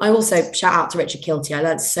 I also shout out to Richard Kilty. I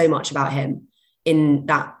learned so much about him in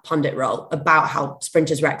that pundit role, about how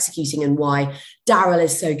sprinters were executing and why Daryl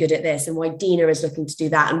is so good at this and why Dina is looking to do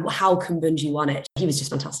that and how Keelbundji won it. He was just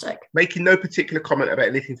fantastic. Making no particular comment about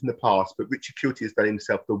anything from the past, but Richard Kilty has done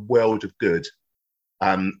himself the world of good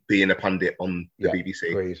being a pundit on the BBC.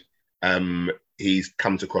 Agreed. He's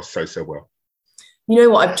comes across so well. You know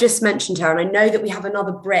what, I've just mentioned her, and I know that we have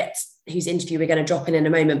another Brit whose interview we're going to drop in a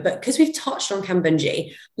moment, but because we've touched on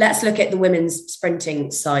Keelbundji, let's look at the women's sprinting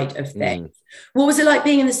side of things. What was it like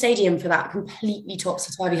being in the stadium for that completely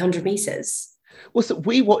topsy-turvy 100 metres? Well, so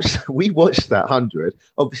we watched that 100.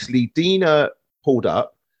 Obviously, Dina pulled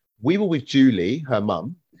up. We were with Julie, her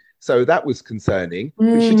mum, so that was concerning.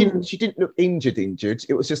 But she didn't look injured.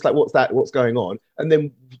 It was just like, what's going on? And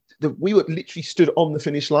then we were literally stood on the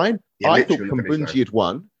finish line. Yeah, I thought Keelbundji had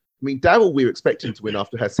won. I mean, Daryl, we were expecting to win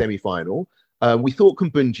after her semi-final. We thought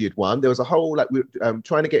Keelbundji had won. There was a whole we were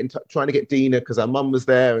trying to get Dina because our mum was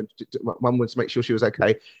there and mum wanted to make sure she was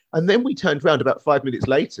okay. And then we turned around about 5 minutes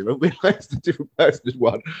later and realised a different person had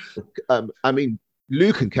won. I mean,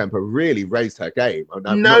 Lukenkemper really raised her game.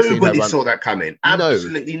 Nobody saw that coming.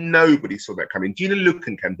 Absolutely nobody saw that coming. Gina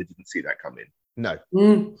Lukenkemper didn't see that coming. No.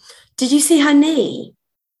 Did you see her knee?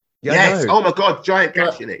 Yeah, yes. Oh my God, giant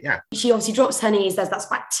gash in it. Yeah. She obviously drops her knees. There's that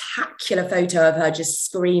spectacular photo of her just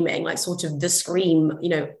screaming, like sort of the Scream,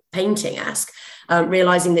 painting-esque,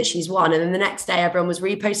 realizing that she's won. And then the next day, everyone was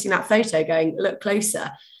reposting that photo, going, "Look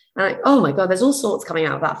closer." And like, oh my God, there's all sorts coming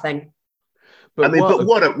out of that thing. But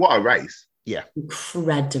what a race! Yeah,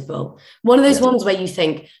 incredible. One of those ones where you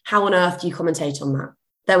think, how on earth do you commentate on that?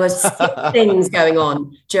 There was things going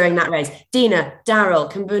on during that race. Dina, Daryl,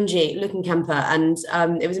 Keelbundji, Lukenkemper,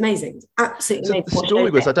 and it was amazing. Absolutely amazing. The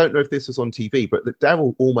story was, I don't know if this was on TV, but that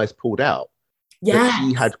Daryl almost pulled out. Yeah.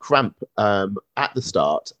 She had cramp at the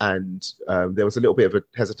start, and there was a little bit of a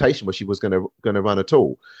hesitation where she was going to run at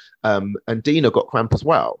all. And Dina got cramp as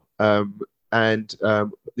well. And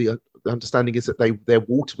the understanding is that their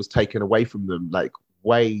water was taken away from them, like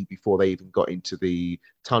way before they even got into the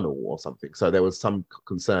tunnel or something. So there was some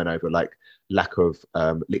concern over like lack of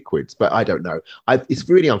liquids, but I don't know. It's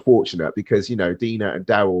really unfortunate because, Dina and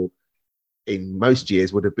Daryl in most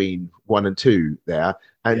years would have been 1 and 2 there.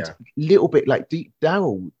 And little bit like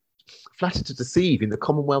Daryl flattered to deceive in the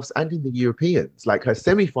Commonwealths and in the Europeans. Like her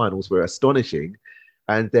semi-finals were astonishing.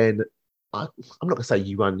 And then I'm not going to say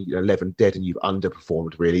you run 11 dead and you've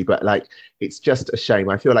underperformed really, but like, it's just a shame.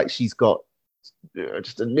 I feel like she's got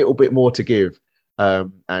just a little bit more to give. But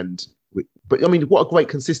I mean, what a great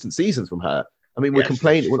consistent season from her. I mean, we're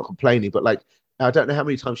not complaining, but like, I don't know how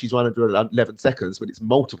many times she's run under 11 seconds, but it's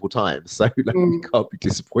multiple times. So like, we can't be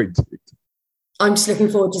disappointed. I'm just looking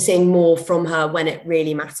forward to seeing more from her when it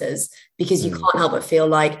really matters, because you can't help but feel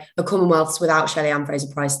like a Commonwealth's without Shelley-Ann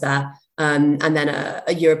Fraser-Price there, and then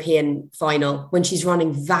a European final, when she's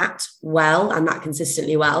running that well and that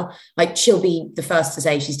consistently well, like she'll be the first to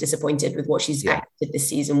say she's disappointed with what she's exited this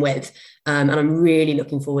season with. And I'm really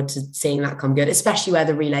looking forward to seeing that come good, especially where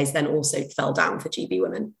the relays then also fell down for GB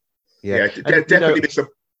women. Yeah, definitely missed.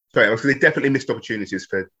 Sorry, I was going to say definitely missed opportunities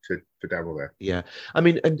for Daryl there. Yeah, I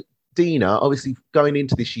mean, and Dina, obviously going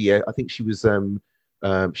into this year, I think she was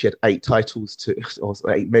she had 8 titles or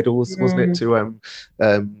 8 medals, wasn't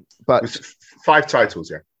it? But 5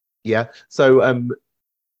 titles, yeah. So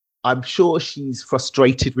I'm sure she's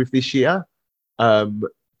frustrated with this year,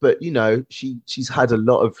 but you know, she's had a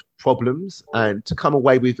lot of problems, and to come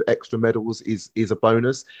away with extra medals is a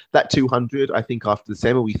bonus. That 200, I think after the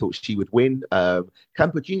semi we thought she would win.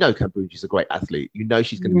 Keelbundji is a great athlete. You know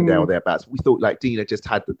she's going to be there or thereabouts. We thought like Dina just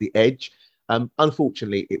had the edge.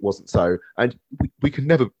 Unfortunately, it wasn't so, and we could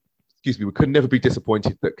never be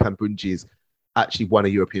disappointed that Keelbundji's actually won a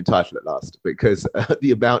European title at last, because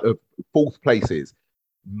the amount of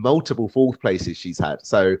multiple fourth places she's had.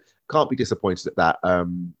 So can't be disappointed at that. I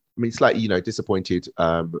mean, slightly, disappointed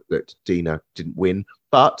that Dina didn't win,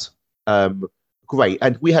 but great.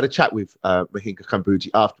 And we had a chat with Mahinka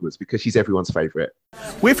Keelbundji afterwards, because she's everyone's favourite.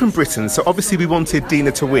 We're from Britain, so obviously we wanted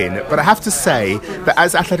Dina to win, but I have to say that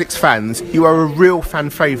as athletics fans, you are a real fan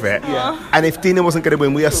favourite. Yeah. And if Dina wasn't going to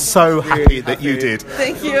win, we are so happy that you did.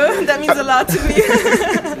 Thank you. That means a lot to me.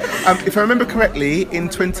 If I remember correctly, in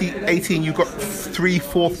 2018 you got 3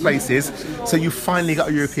 fourth places, so you finally got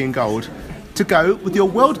a European gold to go with your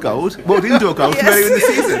world indoor gold earlier in the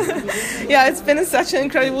season. Yeah, it's been such an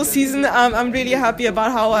incredible season. I'm really happy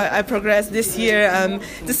about how I progressed this year.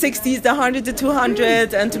 The 60s, the 100, the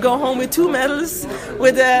 200, and to go home with 2 medals,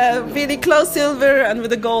 with a really close silver and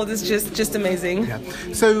with a gold is just amazing. Yeah.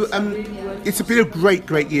 So it's been a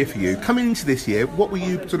great year for you. Coming into this year, what were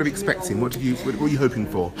you sort of expecting? What were you hoping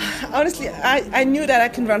for? Honestly, I knew that I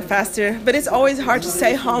can run faster, but it's always hard to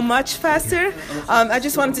say how much faster. I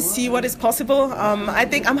just wanted to see what is possible. I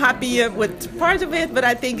think I'm happy with part of it, but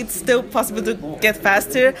I think it's still possible to get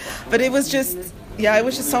faster. But it was just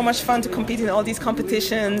so much fun to compete in all these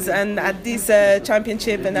competitions and at this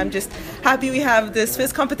championship, and I'm just happy we have the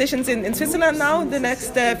Swiss competitions in Switzerland now the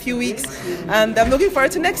next few weeks, and I'm looking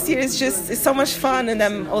forward to next year. It's so much fun, and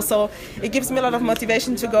it gives me a lot of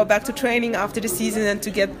motivation to go back to training after the season and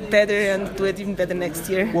to get better and do it even better next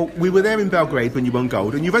year. Well, we were there in Belgrade when you won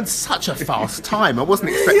gold, and you ran such a fast time. I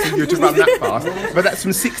wasn't expecting you to run that fast, but that's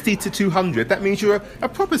from 60 to 200. That means you're a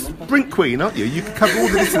proper sprint queen, aren't you? You can cover all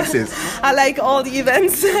the distances. I like all the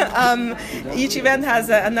events. Each event has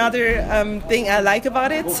another thing I like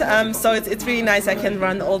about it, so it's really nice I can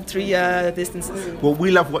run all 3 distances. Well,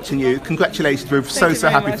 we love watching you. Congratulations. We're so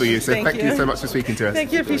happy for you. So thank you so much for speaking to us.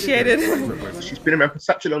 Thank you, appreciate it. She's been around for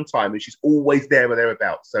such a long time, and she's always there or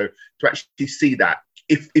thereabouts. So to actually see that,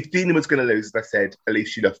 if Dina was going to lose, as I said, at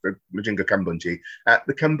least she lost to Mahinka Keelbundji.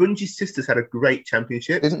 The Keelbundji sisters had a great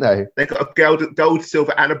championship, didn't they? They got a gold,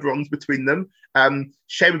 silver, and a bronze between them.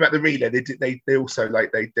 Shame about the relay. They also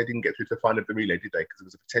they didn't get through to the final of the relay, did they? Because there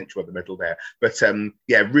was a potential of the medal there. But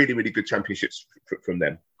really, really good championships from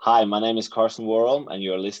them. Hi, my name is Carson Worrell, and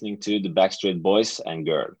you're listening to the Backstreet Boys and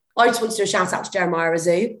Girl. I just want to do a shout out to Jeremiah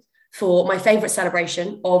Razoo for my favourite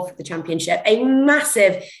celebration of the championship. A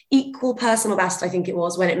massive equal personal best, I think it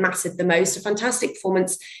was, when it mattered the most. A fantastic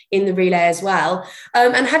performance in the relay as well.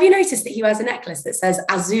 And have you noticed that he wears a necklace that says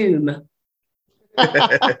Azoom?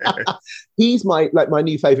 He's my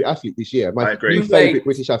new favourite athlete this year. My new favourite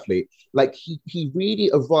British athlete. Like he really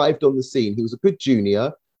arrived on the scene. He was a good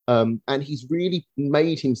junior, and he's really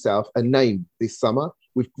made himself a name this summer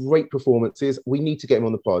with great performances. We need to get him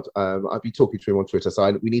on the pod. I'll be talking to him on Twitter,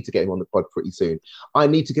 so we need to get him on the pod pretty soon. I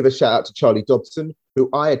need to give a shout out to Charlie Dobson, who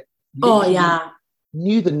I had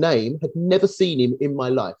knew the name, had never seen him in my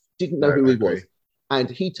life, didn't know who he was. And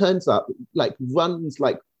he turns up, runs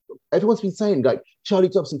everyone's been saying, Charlie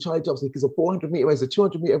Dobson, because a 400-metre racer, a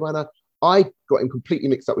 200-metre runner. I got him completely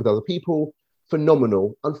mixed up with other people.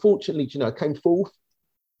 Phenomenal. Unfortunately, came fourth.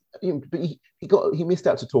 But he missed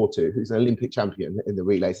out to Tortu, who's an Olympic champion in the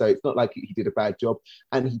relay. So it's not like he did a bad job.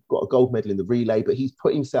 And he got a gold medal in the relay, but he's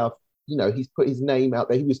put himself, he's put his name out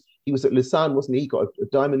there. He was at Lausanne, wasn't he? He got a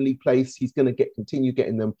Diamond League place. He's going to continue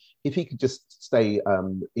getting them. If he could just stay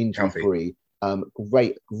injury-free,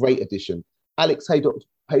 great addition. Alex Haydock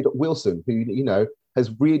Wilson, who,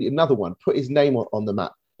 has really, another one, put his name on the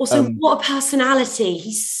map. Also, what a personality.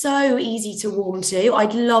 He's so easy to warm to.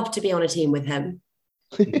 I'd love to be on a team with him.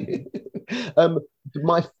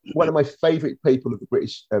 One of my favourite people of the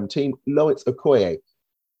British team, Lawrence Okoye.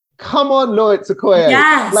 Come on, Lawrence Okoye.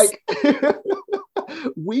 Yes. Like,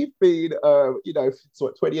 we've been, so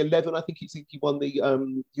at 2011, I think he won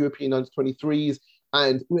the European Under-23s.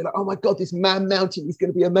 And we were like, oh my God, this man mountain is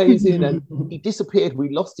going to be amazing. And he disappeared. We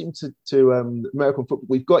lost him to American football.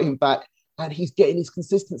 We've got him back, and he's getting his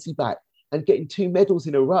consistency back. And getting 2 medals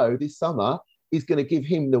in a row this summer is going to give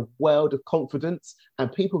him the world of confidence. And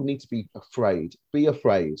people need to be afraid. Be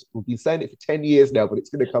afraid. We've been saying it for 10 years now, but it's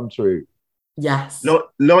going to come true. Yes.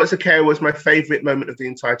 Lawrence Okoye was my favourite moment of the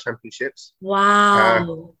entire championships.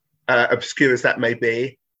 Wow. Obscure as that may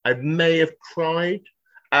be. I may have cried.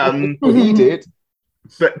 He did.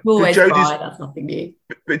 But that's nothing new.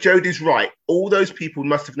 But Jodie's right. All those people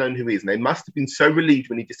must have known who he is, and they must have been so relieved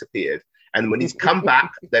when he disappeared. And when he's come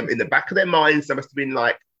back, them in the back of their minds, they must have been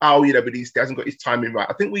like, oh, but he hasn't got his timing right.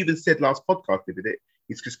 I think we even said last podcast, did it?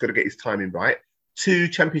 He's just got to get his timing right. 2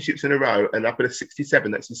 championships in a row, and up at a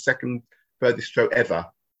 67. That's his second furthest stroke ever.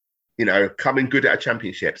 Coming good at a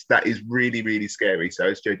championships. That is really, really scary. So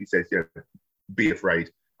as Jodie says, be afraid.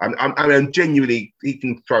 I'm genuinely, he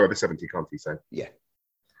can throw over 70, can't he? So yeah.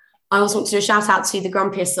 I also want to do a shout out to the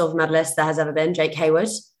grumpiest silver medalist there has ever been, Jake Hayward.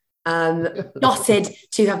 Gutted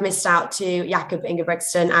to have missed out to Jakob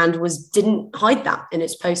Ingebrigtsen and didn't hide that in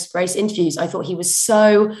his post-race interviews. I thought he was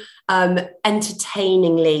so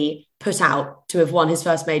entertainingly put out to have won his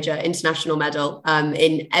first major international medal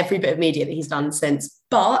in every bit of media that he's done since.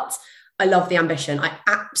 But I love the ambition. I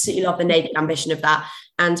absolutely love the naked ambition of that.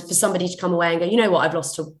 And for somebody to come away and go, you know what, I've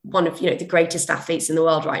lost to one of the greatest athletes in the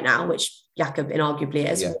world right now, which Jakob inarguably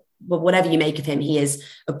is. Yeah. Well, whatever you make of him, he is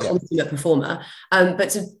a consummate performer.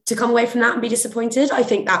 But to come away from that and be disappointed, I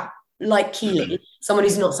think that, like Keely, someone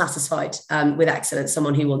who's not satisfied with excellence,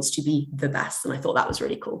 someone who wants to be the best. And I thought that was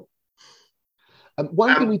really cool.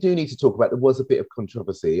 One thing we do need to talk about, there was a bit of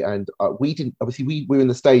controversy, and we didn't, obviously we were in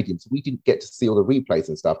the stadium, so we didn't get to see all the replays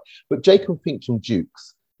and stuff, but Jacob Fincham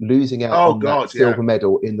Dukes losing out on that silver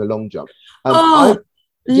medal in the long jump. We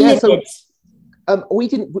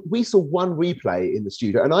saw one replay in the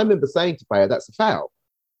studio, and I remember saying to Bayer, that's a foul.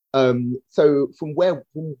 So from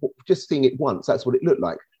just seeing it once, that's what it looked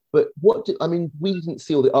like. But we didn't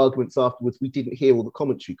see all the arguments afterwards. We didn't hear all the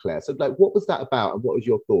commentary, Claire. So what was that about, and what was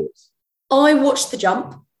your thoughts? I watched the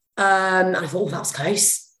jump and I thought, that was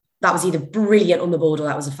close. That was either brilliant on the board or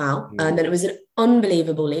that was a foul. And then it was an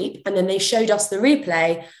unbelievable leap. And then they showed us the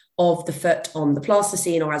replay of the foot on the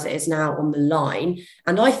plasticine, or as it is now, on the line.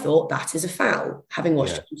 And I thought that is a foul, having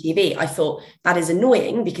watched it on TV. I thought that is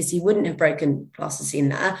annoying because he wouldn't have broken plasticine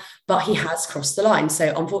there, but he has crossed the line.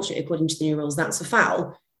 So unfortunately, according to the new rules, that's a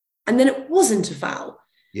foul. And then it wasn't a foul.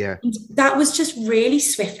 Yeah, and that was just really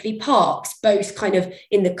swiftly parked, both kind of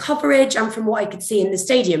in the coverage and from what I could see in the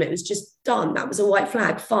stadium. It was just done. That was a white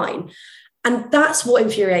flag, fine. And that's what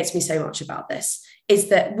infuriates me so much about this, is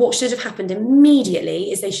that what should have happened immediately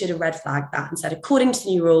is they should have red flagged that and said, according to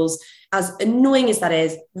the new rules, as annoying as that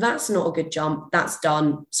is, that's not a good jump. That's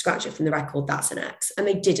done. Scratch it from the record. That's an X. And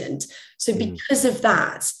they didn't. So because of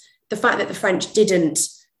that, the fact that the French didn't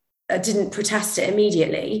protest it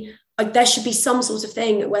immediately, there should be some sort of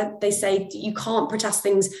thing where they say you can't protest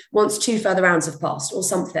things once 2 further rounds have passed or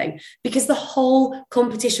something, because the whole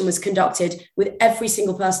competition was conducted with every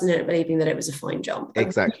single person in it believing that it was a fine jump.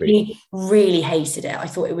 Exactly. I really hated it. I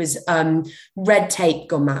thought it was red tape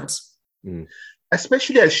gone mad.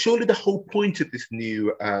 Especially as surely the whole point of this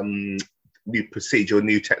new procedure or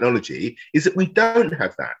new technology is that we don't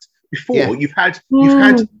have that. Before you've had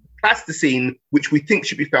plasticine, which we think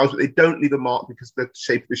should be fouls, but they don't leave a mark because of the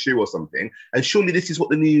shape of the shoe or something. And surely this is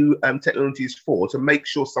what the new technology is for, to make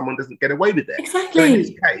sure someone doesn't get away with it. Exactly. So in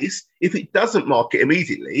this case, if it doesn't mark it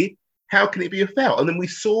immediately, how can it be a foul? And then we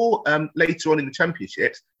saw later on in the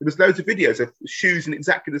championships, there was loads of videos of shoes in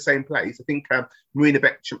exactly the same place. I think Marina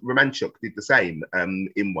Romanchuk did the same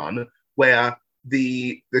in one, where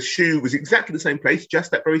the shoe was exactly the same place,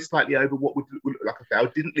 just that very slightly over what would look like a foul,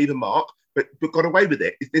 didn't leave a mark, but got away with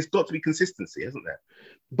it. There's got to be consistency, hasn't there?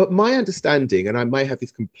 But my understanding, and I may have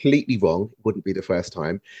this completely wrong, it wouldn't be the first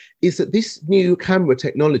time, is that this new camera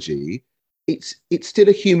technology, it's still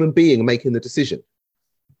a human being making the decision.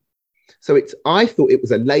 So I thought it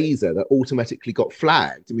was a laser that automatically got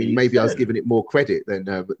flagged. I mean, maybe I was giving it more credit than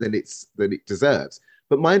it deserves.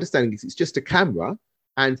 But my understanding is it's just a camera,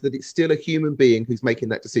 and that it's still a human being who's making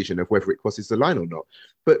that decision of whether it crosses the line or not.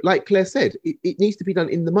 But like Claire said, it needs to be done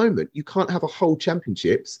in the moment. You can't have a whole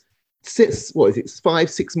championships,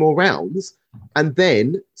 5-6 more rounds, and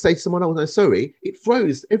then say to someone, oh, no, sorry, it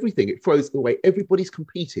throws everything. It throws away everybody's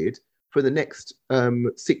competed for the next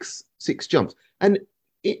six jumps. And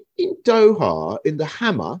in Doha, in the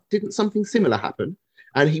hammer, didn't something similar happen?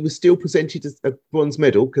 And he was still presented as a bronze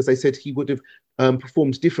medal because they said he would have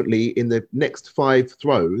performed differently in the next 5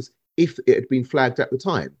 throws if it had been flagged at the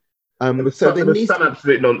time. So there was some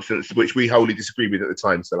absolute nonsense which we wholly disagree with at the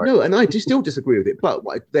time. So no, and I still disagree with it. But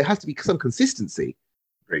there has to be some consistency.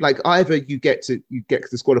 Like either you get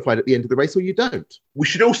disqualified at the end of the race or you don't. We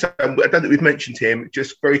should also, I don't think we've mentioned him,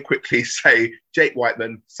 just very quickly say Jake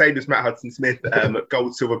Whiteman, same as Matt Hudson-Smith,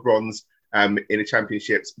 gold, silver, bronze in the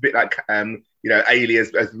championships. A bit like Ailey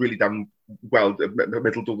has really done well,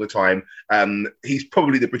 medalled all the time. He's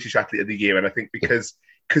probably the British Athlete of the Year, and I think because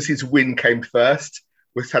his win came first,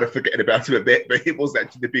 we're kind of forgetting about him a bit, but it was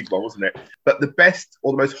actually the big one, wasn't it? But the best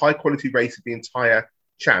or the most high quality race of the entire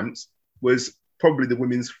champs was probably the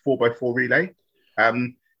women's 4x4 relay.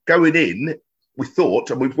 Going in, we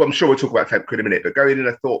thought, and I'm sure we'll talk about Temple in a minute, but going in,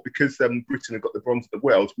 I thought because Britain had got the bronze at the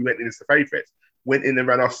Worlds, we went in as the favourites. Went in and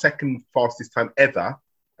ran our second fastest time ever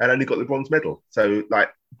and only got the bronze medal. So,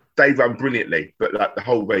 they ran brilliantly, but the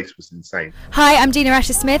whole race was insane. Hi, I'm Gina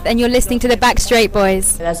Asher-Smith, and you're listening to the Back Straight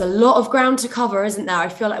Boys. There's a lot of ground to cover, isn't there? I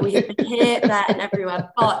feel like we have been here, there, and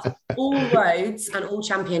everywhere. But all roads and all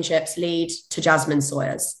championships lead to Jasmine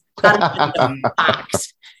Sawyers. That is a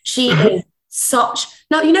fact. She is such.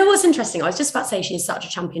 Now, you know what's interesting? I was just about to say she is such a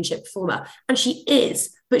championship performer, and she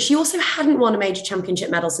is. But she also hadn't won a major championship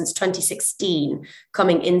medal since 2016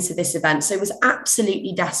 coming into this event. So was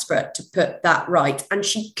absolutely desperate to put that right. And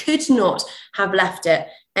she could not have left it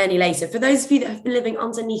any later. For those of you that have been living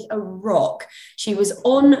underneath a rock, she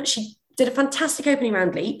did a fantastic opening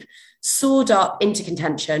round leap, soared up into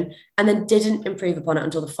contention, and then didn't improve upon it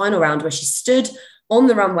until the final round where she stood on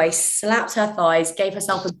the runway, slapped her thighs, gave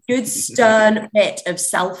herself a good stern bit of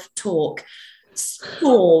self-talk,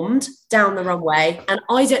 stormed down the runway. And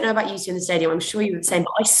I don't know about you two in the stadium, I'm sure you were the same,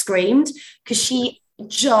 but I screamed because she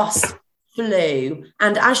just flew.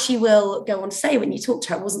 And as she will go on to say when you talk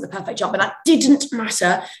to her, it wasn't the perfect jump, but that didn't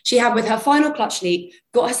matter. She had, with her final clutch leap,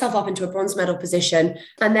 got herself up into a bronze medal position,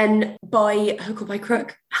 and then by hook or by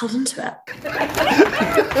crook, held onto it.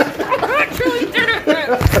 I actually did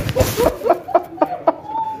it!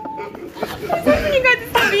 You guys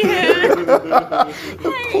to be here.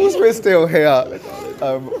 Of course we're still here.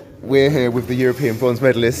 We're here with the European bronze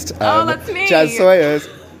medalist, that's me. Jazz Sawyers.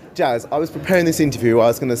 Jazz, I was preparing this interview. I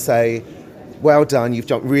was going to say, well done, you've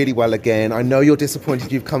jumped really well again. I know you're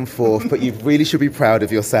disappointed you've come fourth, but you really should be proud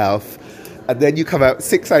of yourself. And then you come out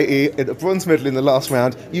 680 in a bronze medal in the last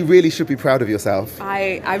round. You really should be proud of yourself.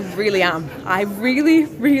 I really am. I really,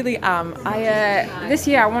 really am. This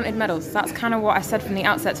year I wanted medals. That's kind of what I said from the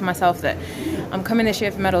outset to myself, that I'm coming this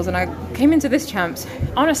year for medals. And I came into this champs,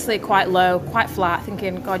 honestly, quite low, quite flat,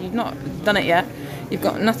 thinking, God, you've not done it yet. You've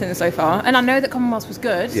got nothing so far. And I know that Commonwealth was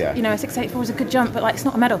good. Yeah. You know, a 684 was a good jump, but it's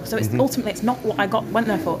not a medal. So it's ultimately, it's not what I went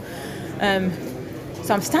there for.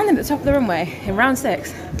 So I'm standing at the top of the runway in round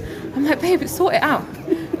 6. I'm like, babe, sort it out.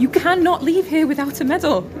 You cannot leave here without a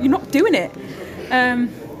medal. You're not doing it. And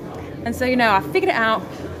so, I figured it out,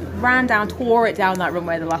 ran down, tore it down that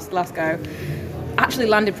runway the last go. Actually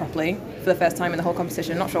landed properly for the first time in the whole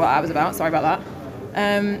competition. Not sure what I was about. Sorry about that.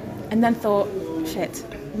 And then thought, shit,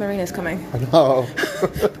 Marina's coming. I know.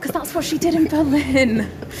 Because that's what she did in Berlin.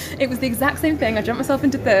 It was the exact same thing. I jumped myself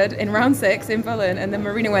into third in round 6 in Berlin, and then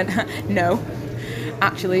Marina went, no.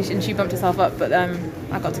 Actually, and she bumped herself up, but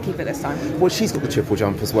I got to keep it this time. Well, she's got the triple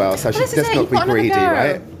jump as well, so she's just not be greedy,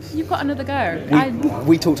 right? You've got another go.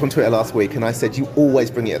 We talked on Twitter last week, and I said you always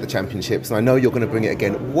bring it at the championships, and I know you're going to bring it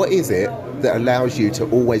again. What is it that allows you to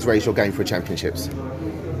always raise your game for championships?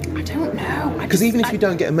 I don't know. Because even if you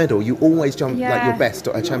don't get a medal, you always jump like your best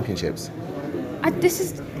at championships.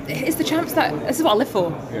 It's the champs this is what I live for.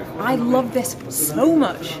 Yeah. I love this so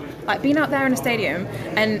much. Like being out there in a stadium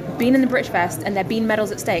and being in the British Fest and there being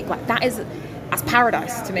medals at stake, that's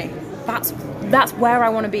paradise to me. That's where I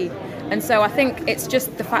want to be. And so I think it's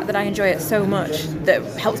just the fact that I enjoy it so much that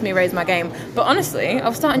helps me raise my game. But honestly, I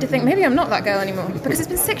was starting to think maybe I'm not that girl anymore, because it's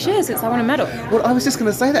been 6 years since I won a medal. Well, I was just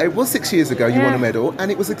going to say that. It was 6 years ago you won a medal,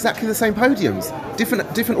 and it was exactly the same podiums.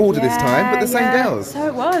 Different order this time, but the same girls. So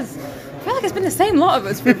it was. I feel like it's been the same lot of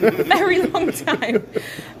us for a very long time.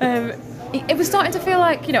 It was starting to feel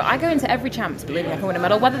like, I go into every champs believing I can win a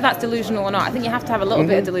medal, whether that's delusional or not. I think you have to have a little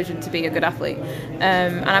bit of delusion to be a good athlete.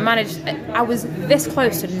 And I was this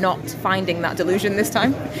close to not finding that delusion this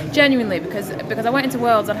time, genuinely, because I went into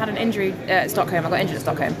Worlds, I'd had an injury at Stockholm, I got injured at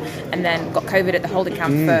Stockholm, and then got COVID at the holding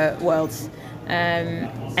camp for Worlds.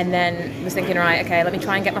 And then was thinking, right, okay, let me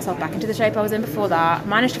try and get myself back into the shape I was in before that.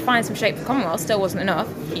 Managed to find some shape for Commonwealth, still wasn't enough,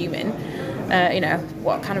 human.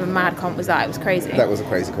 what kind of a mad comp was that? It was crazy. That was a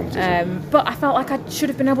crazy competition. But I felt like I should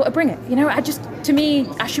have been able to bring it. To me,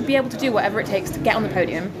 I should be able to do whatever it takes to get on the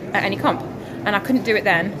podium at any comp. And I couldn't do it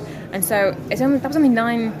then. And so that was only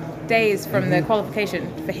 9 days from the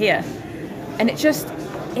qualification for here. And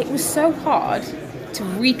it was so hard to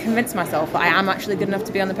reconvince myself that I am actually good enough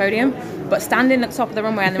to be on the podium. But standing at the top of the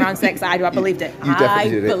runway in the round 6, I believed it. You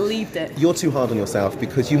definitely did it. I believed it. You're too hard on yourself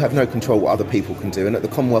because you have no control what other people can do. And at the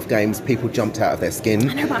Commonwealth Games, people jumped out of their skin.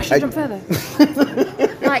 I know, but I should have jumped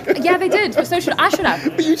further. Yeah, they did. But so should I. Should have.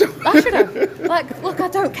 I should have. Look, I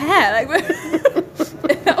don't care.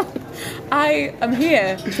 I am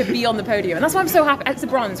here to be on the podium, and that's why I'm so happy. It's a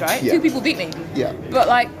bronze, right? Yeah. 2 people beat me. Yeah. But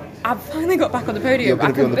I've finally got back on the podium.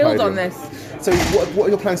 I can build on this. So what are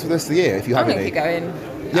your plans for the rest of the year, if you have any? I'm going to keep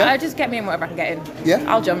going. Yeah? Just get me in whatever I can get in. Yeah?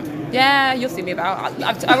 I'll jump. Yeah, you'll see me about.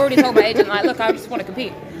 I've already told my agent, look, I just want to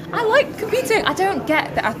compete. I like competing. I don't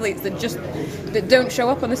get the athletes that don't show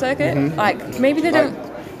up on the circuit. Mm-hmm. Maybe they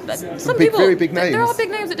don't. Some people, very big names. There are big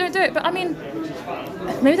names that don't do it, but maybe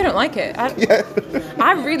they don't like it.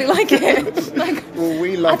 I really like it.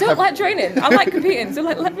 I don't like training. I like competing. So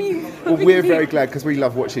let me. We're very glad because we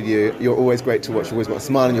love watching you. You're always great to watch. You've always got a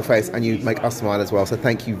smile on your face, and you make us smile as well. So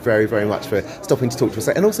thank you very, very much for stopping to talk to us,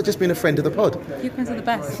 and also just being a friend of the pod. You guys are the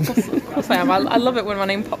best. Of course I am. I love it when my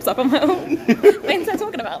name pops up. I'm like, when's they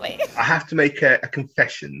talking about me? I have to make a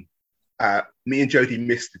confession. Me and Jodie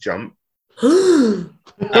missed the jump.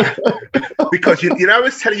 Because I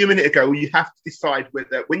was telling you a minute ago, you have to decide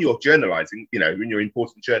whether, when you're journalising, when you're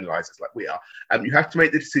important journalisers like we are, you have to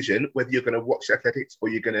make the decision whether you're going to watch athletics or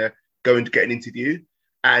you're going to go and get an interview.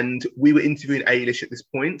 And we were interviewing Ailish at this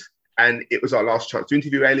point, and it was our last chance to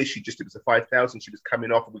interview Ailish. It was a 5,000. She was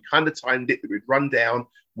coming off, and we kind of timed it that we'd run down,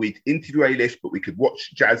 we'd interview Ailish, but we could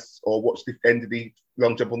watch Jazz or watch the end of the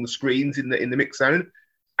long jump on the screens in the mix zone.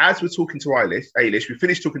 As we're talking to Ailish, we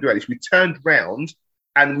finished talking to Ailish, we turned round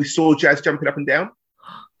and we saw Jazz jumping up and down.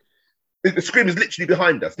 The screen was literally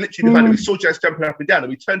behind us, behind us. We saw Jazz jumping up and down, and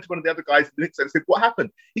we turned to one of the other guys in the mix and said, "What happened?"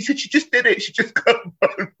 He said, "She just did it. She just got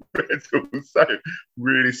bone medal." So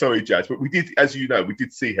really sorry, Jazz. But we did, as you know, we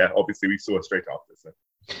did see her. Obviously, we saw her straight after. So.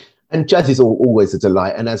 And Jazz is always a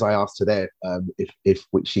delight. And as I asked her there, if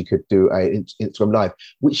she could do an Instagram live,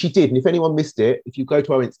 which she did. And if anyone missed it, if you go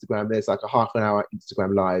to our Instagram, there's like a half an hour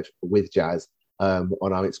Instagram live with Jazz on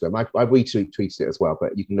our Instagram. I retweeted it as well,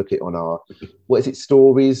 but you can look it on our, what is it,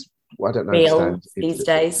 stories? I don't know. Reels these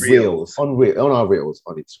days. Reels on our Reels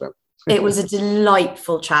on Instagram. It was a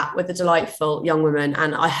delightful chat with a delightful young woman,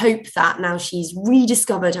 and I hope that now she's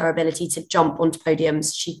rediscovered her ability to jump onto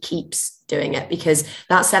podiums, she keeps doing it, because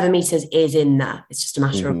that 7 meters is in there. It's just a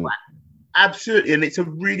matter of when. Absolutely, and it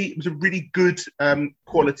was a really good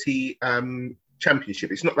quality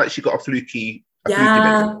championship. It's not like she got a fluky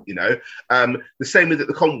medal, the same with at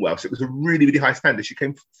the Commonwealths. It was a really, really high standard. She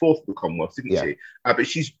came 4th at the Commonwealths, didn't she? But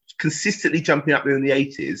she's consistently jumping up there in the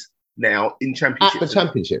 80s now in championships.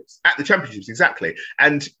 At the championships, exactly.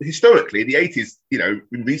 And historically, the 80s,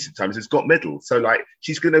 in recent times, has got medals. So,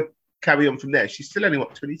 she's going to carry on from there. She's still only,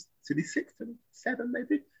 26, 27,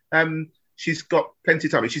 maybe? She's got plenty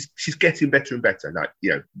of time. She's getting better and better.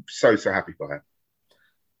 So happy for her.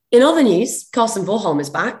 In other news, Carsten Warholm is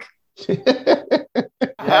back.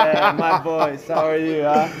 Yeah, my boys, how are you?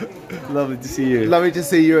 Lovely to see you. Lovely to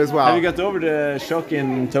see you as well. Have you got over the shock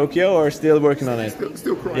in Tokyo or still working on it?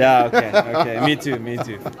 Still crying. Yeah, okay. Me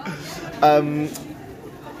too.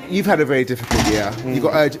 You've had a very difficult year.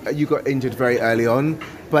 You got injured very early on,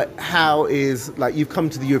 but how is, you've come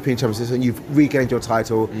to the European Championships and you've regained your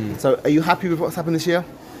title. So are you happy with what's happened this year?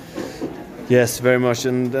 Yes, very much,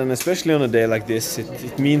 and especially on a day like this,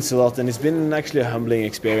 it means a lot, and it's been actually a humbling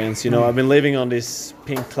experience. I've been living on this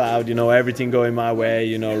pink cloud, everything going my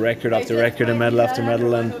way, record after record and medal after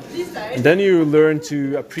medal, and then you learn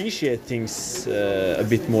to appreciate things a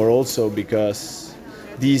bit more also, because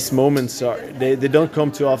these moments they don't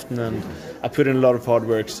come too often, and I put in a lot of hard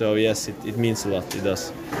work, so yes, it means a lot, it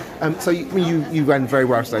does. So you ran very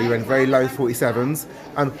well today. You ran very low 47s,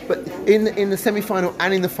 but in the semi-final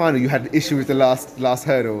and in the final, you had an issue with the last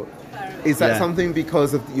hurdle. Is that something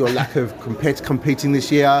because of your lack of competing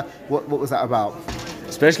this year? What was that about?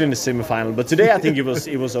 Especially in the semi-final, but today I think it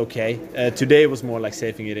was okay. Today it was more like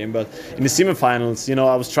saving it in, but in the semi-finals,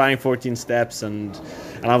 I was trying 14 steps and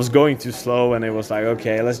I was going too slow, and it was like,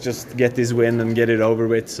 okay, let's just get this win and get it over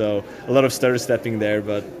with. So a lot of stutter stepping there,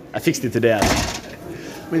 but I fixed it today, I think.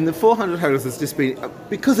 I mean, the 400 hurdles has just been,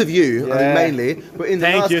 because of you, mainly, but in the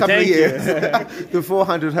last couple of years, the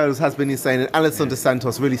 400 hurdles has been insane, and Alisson dos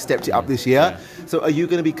Santos really stepped it up this year. So are you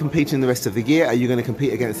going to be competing the rest of the year? Are you going to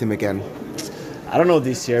compete against him again? I don't know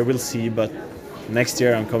this year, we'll see, but next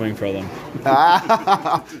year I'm coming for them.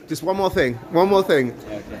 Just one more thing. Okay.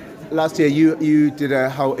 Last year you did a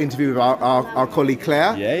whole interview with our colleague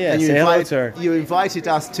Claire. Yeah, and say hello to her. You invited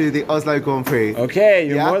us to the Oslo Grand Prix. Okay,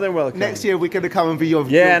 you're more than welcome. Next year we're going to come and be your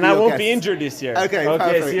and I won't guest. be injured this year. Okay,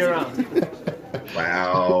 see you around.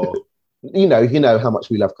 Wow. You know how much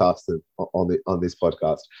we love Carsten on this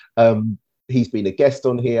podcast. He's been a guest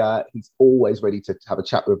on here. He's always ready to have a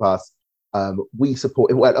chat with us. We support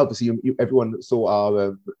him. Well, obviously, everyone saw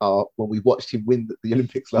our when we watched him win the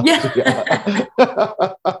Olympics last year.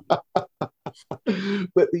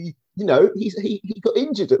 But he got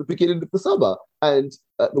injured at the beginning of the summer, and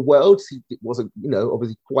at the Worlds he wasn't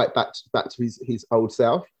obviously quite back to his old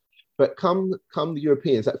self. But come the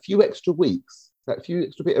Europeans, that few extra weeks, that few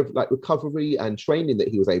extra bit of like recovery and training that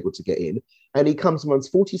he was able to get in, and he comes and runs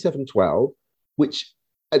 47.12, which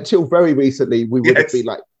until very recently we would have been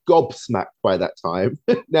like gobsmacked by that time.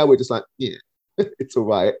 Now we're just like, yeah, it's all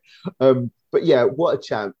right. But yeah, what a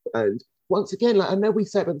champ. And once again, like I know we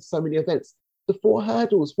say about so many events, the 4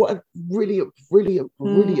 hurdles, what a brilliant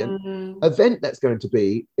event that's going to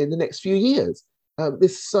be in the next few years.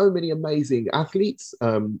 There's so many amazing athletes.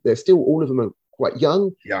 They're still, all of them are quite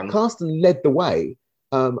young. Carsten led the way.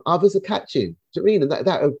 Others are catching. Do you know what I mean? And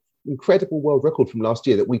that incredible world record from last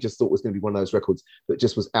year that we just thought was going to be one of those records that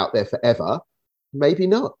just was out there forever. Maybe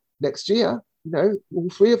not. Next year, all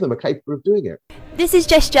 3 of them are capable of doing it. This is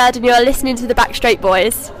Jess Judd, and you are listening to the Backstraight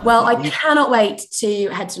Boys. Well, I cannot wait to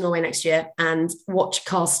head to Norway next year and watch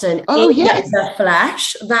Carsten in the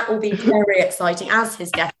flesh. That will be very exciting, as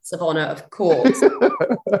his guests of honour, of course.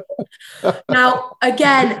 Now,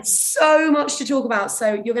 again, so much to talk about.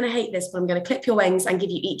 So you're going to hate this, but I'm going to clip your wings and give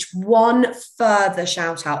you each one further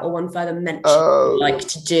shout out or one further mention you'd like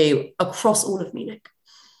to do across all of Munich.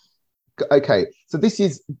 Okay, so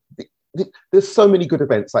there's so many good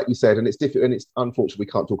events, like you said, and it's different, and it's unfortunate we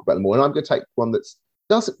can't talk about them all. And I'm going to take one that's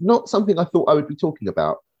not something I thought I would be talking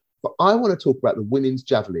about, but I want to talk about the women's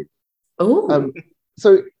javelin. Oh,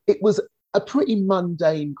 so it was a pretty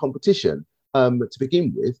mundane competition to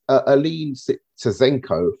begin with. Aline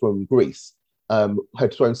Tsazenko from Greece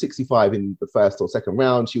had thrown 65 in the first or second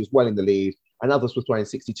round. She was well in the lead, and others were throwing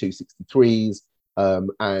 62, 63s.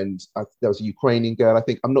 And there was a Ukrainian girl, I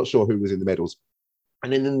think. I'm not sure who was in the medals.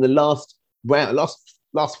 And then in the last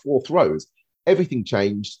 4 throws, everything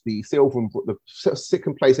changed. The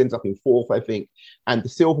second place ended up in 4th, I think. And the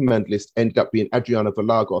silver medalist ended up being Adriana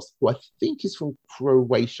Velagos, who I think is from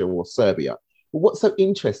Croatia or Serbia. But what's so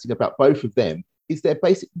interesting about both of them is they're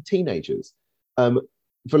basically teenagers.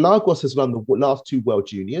 Velagos has won the last 2 World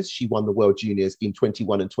Juniors. She won the World Juniors in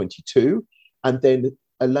 21 and 22. And then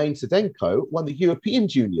Elaine Sedenko won the European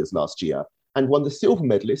Juniors last year and won the silver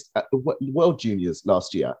medalist at the World Juniors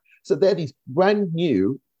last year. So they're these brand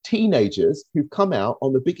new teenagers who've come out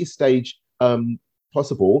on the biggest stage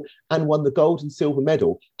possible and won the gold and silver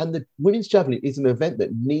medal. And the women's javelin is an event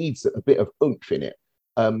that needs a bit of oomph in it.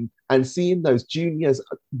 And seeing those juniors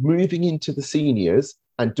moving into the seniors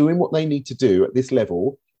and doing what they need to do at this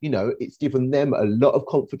level, it's given them a lot of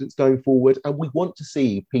confidence going forward. And we want to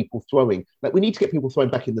see people throwing, like we need to get people throwing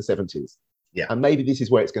back in the 70s. Yeah. And maybe this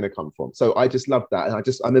is where it's going to come from. So I just love that. And I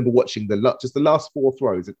remember watching the last 4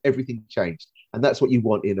 throws and everything changed. And that's what you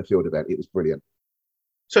want in a field event. It was brilliant.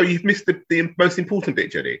 So you've missed the most important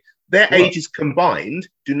bit, Jenny. Their ages combined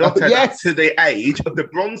do not add up to the age of the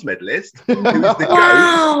bronze medalist, who is the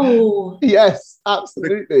goat. Yes,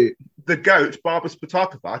 absolutely. The goat, Barbara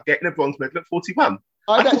Spotakova, getting a bronze medal at 41.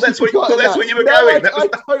 I thought that's where you were going. I'd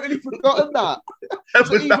totally forgotten that. That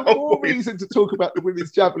was even more reason to talk about the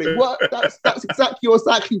women's javelin. That's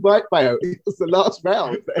exactly right, Bayo. It was the last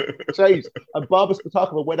round that changed, and Barbara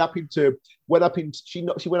Spotakova went up into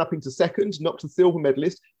second, knocked the silver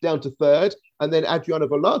medalist down to third, and then Adriana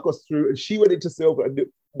Velagos through, and she went into silver and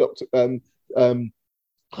knocked her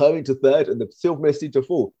into third, and the silver medalist into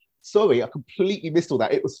fourth. Sorry, I completely missed all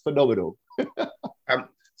that. It was phenomenal.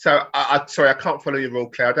 So, sorry, I can't follow your rule,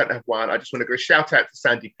 Claire. I don't have one. I just want to go shout out to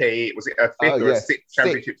Sandy P. Was it a 5th or a 6th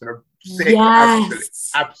championships? And a 6th,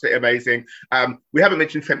 absolutely amazing. We haven't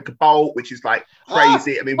mentioned Femke Bolt, which is like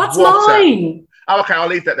crazy. I mean, that's mine. Okay, I'll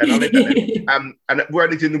leave that then. And we're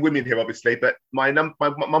only doing the women here, obviously. But my number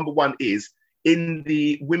one is in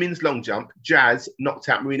the women's long jump. Jazz knocked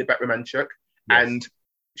out Marina Beck-Romanchuk, and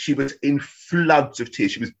she was in floods of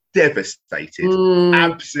tears. She was devastated,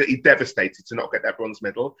 absolutely devastated to not get that bronze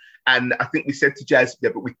medal. And I think we said to Jazz,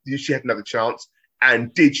 but she had another chance.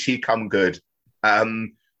 And did she come good?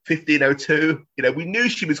 15:02. We knew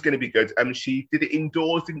she was going to be good. She did it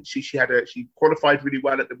indoors, didn't she? She qualified really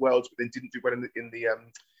well at the Worlds, but then didn't do well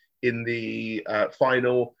in the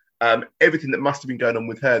final. Everything that must have been going on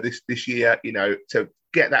with her this year, you know, to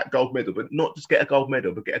get that gold medal, but not just get a gold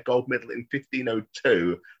medal, but get a gold medal in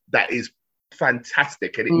 15:02. That is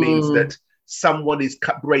fantastic, and it means that someone is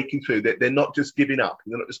breaking through. That they're not just giving up.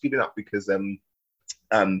 They're not just giving up because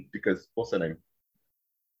what's her name?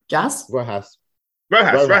 Jazz? Rojas.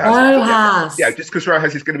 Yeah, just because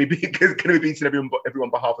Rojas is going to be beating everyone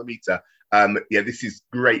by half a meter. This is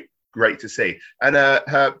great to see. And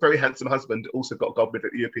her very handsome husband also got a gold medal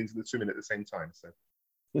at the Europeans in the swimming at the same time. So.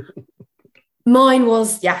 Mine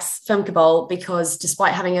was, yes, Femke Bol, because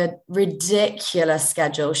despite having a ridiculous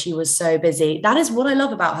schedule, she was so busy. That is what I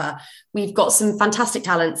love about her. We've got some fantastic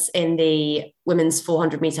talents in the women's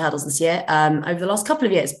 400-meter hurdles this year, over the last couple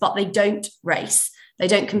of years, but they don't race. They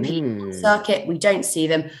don't compete on the circuit. We don't see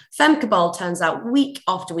them. Femke Bol turns out week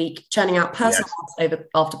after week, churning out personal best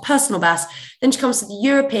after personal best. Then she comes to the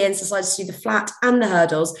Europeans, decides to do the flat and the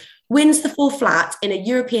hurdles, wins the full flat in a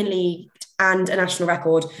European league and a national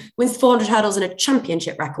record, wins the 400 hurdles in a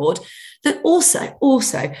championship record. But also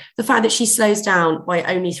the fact that she slows down by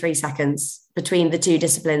only 3 seconds between the two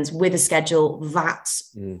disciplines with a schedule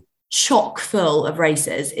that's chock full of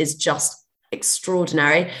races is just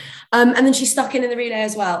extraordinary. And then she's stuck in the relay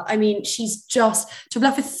as well. I mean, she's just to have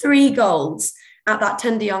left with 3 golds at that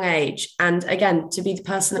tender young age. And again, to be the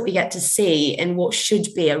person that we get to see in what should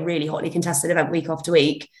be a really hotly contested event week after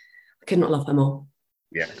week, I could not love her more.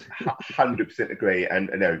 Yeah, 100% agree. And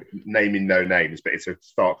naming no names, but it's a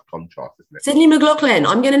stark contrast, isn't it? Sydney McLaughlin,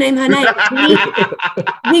 I'm going to name her name.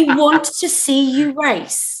 We want to see you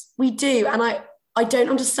race. We do. And I don't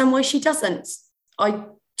understand why she doesn't. I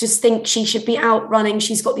just think she should be out running.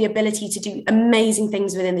 She's got the ability to do amazing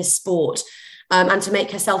things within this sport and to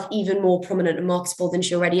make herself even more prominent and marketable than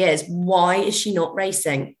she already is. Why is she not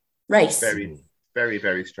racing? Race. Very, very,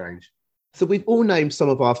 very strange. So we've all named some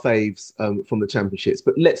of our faves from the championships,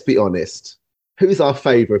 but let's be honest. Who's our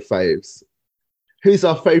favourite faves? Who's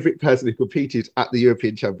our favourite person who competed at the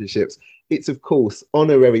European Championships? It's, of course,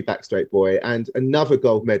 honorary backstraight boy and another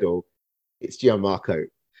gold medal. It's Gianmarco.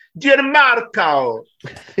 Gianmarco!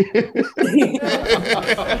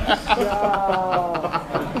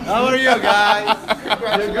 How are you guys?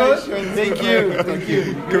 You're good? Thank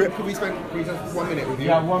you. Could we spend 1 minute with you?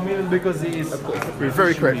 Yeah, 1 minute because it is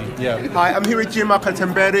very quick. Yeah. Hi, I'm here with Gianmarco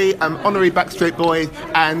Tamberi, honorary backstraight boy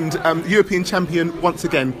and European champion once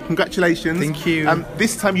again. Congratulations. Thank you.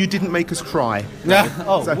 This time you didn't make us cry.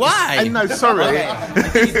 Why? No, sorry.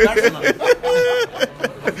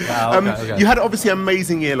 Okay. You had obviously an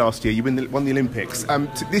amazing year last year. You won the Olympics.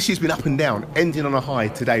 This year's been up and down, ending on a high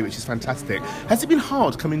today, which is fantastic. Has it been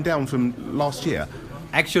hard coming down from last year?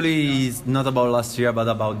 Actually, it's not about last year, but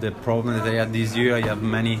about the problem that I had this year. I had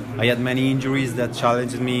many injuries that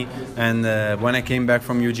challenged me, and when I came back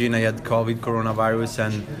from Eugene, I had COVID, coronavirus,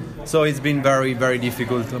 and so it's been very, very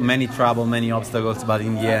difficult. Many trouble, many obstacles, but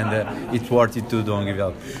in the end, it's worth it to don't give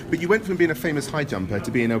up. But you went from being a famous high jumper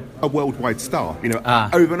to being a worldwide star,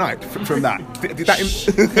 overnight from that. Did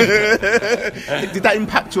that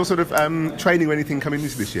impact your sort of training or anything coming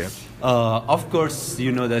into this year? Of course,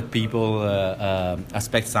 you know that people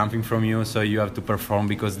expect something from you, so you have to perform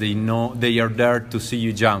because they know they are there to see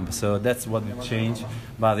you jump. So that's what changed.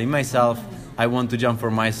 But in myself, I want to jump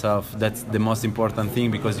for myself. That's the most important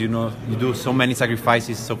thing because you do so many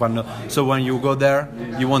sacrifices. So when you go there,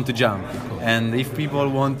 you want to jump. And if people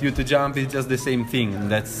want you to jump, it's just the same thing.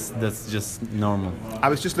 That's just normal. I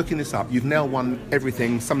was just looking this up. You've now won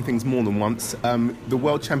everything, some things more than once. The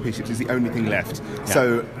World Championships is the only thing left. Yeah.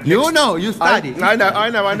 So you study. I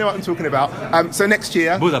know what I'm talking about. So next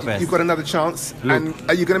year, Budapest. You've got another chance. Look. And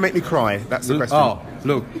are you going to make me cry? That's the question. Oh,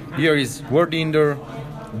 look, here is World Indoor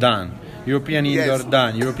done. European Indoor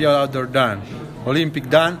done, European Outdoor done, Olympic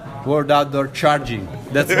done, World Outdoor charging.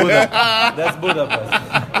 That's Budapest. That's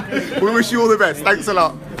Budapest. We wish you all the best. Thanks a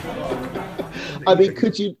lot. I mean,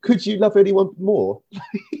 could you love anyone more?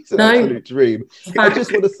 It's an absolute dream. I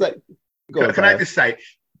just want to say... Can I just say,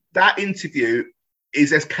 that interview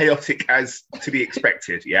is as chaotic as to be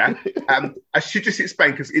expected, yeah? I should just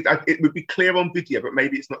explain, because it would be clear on video, but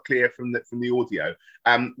maybe it's not clear from the audio.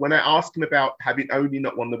 When I asked him about having only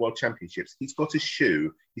not won the World Championships, he's got a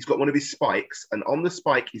shoe, he's got one of his spikes, and on the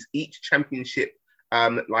spike is each championship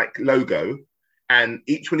logo, and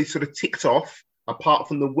each one is sort of ticked off, apart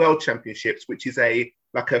from the World Championships, which is a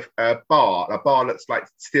bar that's like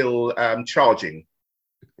still charging.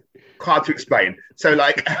 Hard to explain. So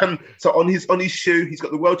so on his shoe, he's got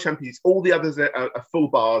the World Champions. All the others are full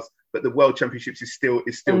bars, but the World Championships is still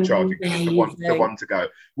charging the one to go,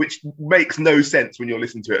 which makes no sense when you're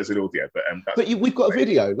listening to it as an audio. But we've got a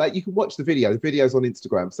video. Like, you can watch the video. The video's on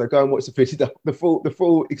Instagram, so go and watch the video, the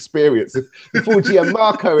full experience, the full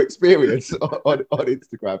Gianmarco experience on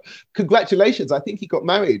Instagram. Congratulations! I think he got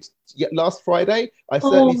married last Friday. I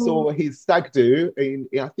certainly saw his stag do in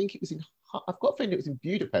I think it was in. I've got a feeling it was in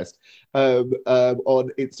Budapest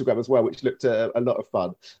on Instagram as well, which looked a lot of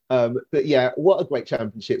fun. But yeah, what a great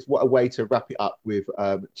championships. What a way to wrap it up with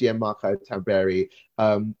Gianmarco Tamberi.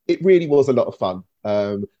 It really was a lot of fun.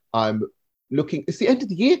 I'm looking, it's the end of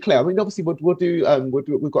the year, Claire. I mean, obviously we'll do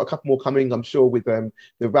we've got a couple more coming, I'm sure, with the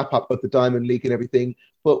wrap up of the Diamond League and everything.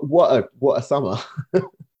 But what a summer.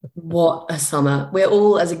 What a summer. We're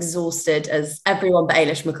all as exhausted as everyone but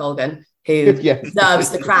Eilish McColgan, who deserves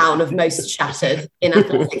the crown of most shattered in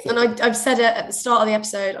athletics. And I've said it at the start of the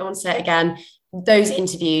episode, I want to say it again, those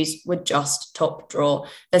interviews were just top draw.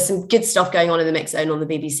 There's some good stuff going on in the mix zone on the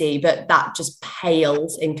BBC, but that just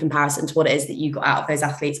pales in comparison to what it is that you got out of those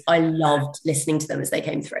athletes. I loved listening to them as they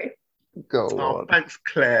came through. Go on. Thanks,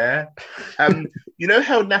 Claire. You know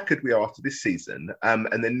how knackered we are after this season,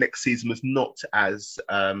 and then next season was not as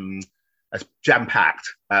jam-packed.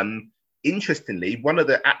 Interestingly, one of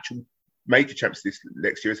the actual major champs this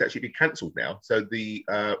next year has actually been cancelled now. So the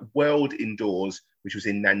World Indoors, which was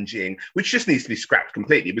in Nanjing, which just needs to be scrapped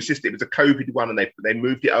completely. It was a COVID one, and they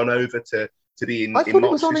moved it on over to the in March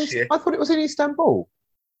this year. I thought it was in Istanbul.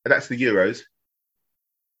 And that's the Euros.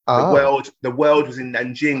 The world was in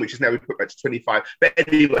Nanjing, which is now we put back to 25. But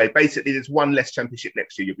anyway, basically, there's one less championship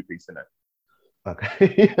next year. You'll be pleased to know.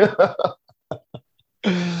 Okay.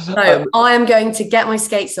 So I am going to get my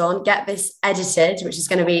skates on, get this edited, which is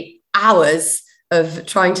going to be hours of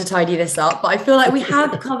trying to tidy this up. But I feel like we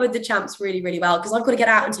have covered the champs really, really well, because I've got to get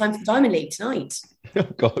out in time for the Diamond League tonight. Oh,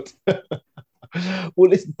 God. Well,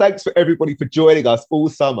 listen, thanks for everybody for joining us all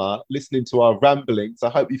summer, listening to our ramblings. I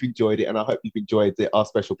hope you've enjoyed it, and I hope you've enjoyed our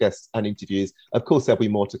special guests and interviews. Of course, there'll be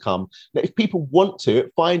more to come. Now, if people want to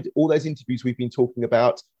find all those interviews we've been talking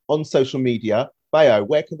about on social media, Bayo,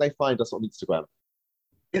 where can they find us on Instagram?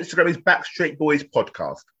 Instagram is Backstraight Boys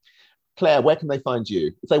Podcast. Claire, where can they find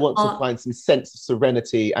you if they want to find some sense of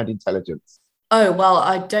serenity and intelligence? Oh, well,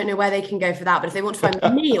 I don't know where they can go for that, but if they want to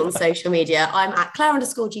find me on social media, I'm at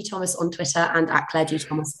Claire_G Thomas on Twitter and at Claire G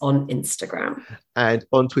Thomas on Instagram. And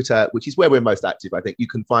on Twitter, which is where we're most active, I think, you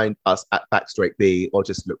can find us at Backstraight B, or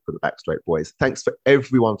just look for the Backstraight Boys. Thanks for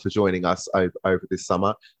everyone for joining us over this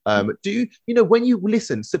summer. When you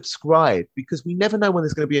listen, subscribe, because we never know when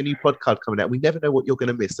there's going to be a new podcast coming out. We never know what you're going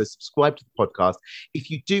to miss. So subscribe to the podcast. If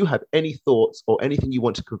you do have any thoughts or anything you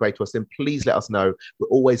want to convey to us, then please let us know. We're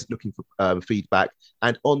always looking for feedback.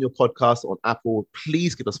 And on your podcast on Apple,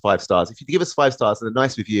 please give us 5 stars. If you give us 5 stars and a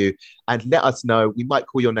nice review and let us know, we might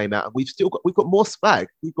call your name out. And we've got more swag.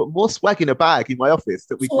 We've got more swag in a bag in my office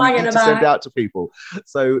that we can send out to people.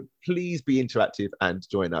 So please be interactive and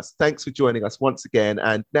join us. Thanks for joining us once again.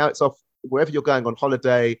 And now it's off. Wherever you're going on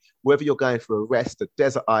holiday, wherever you're going for a rest, a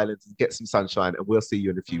desert island, and get some sunshine. And we'll see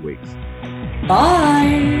you in a few weeks.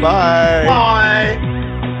 Bye. Bye. Bye.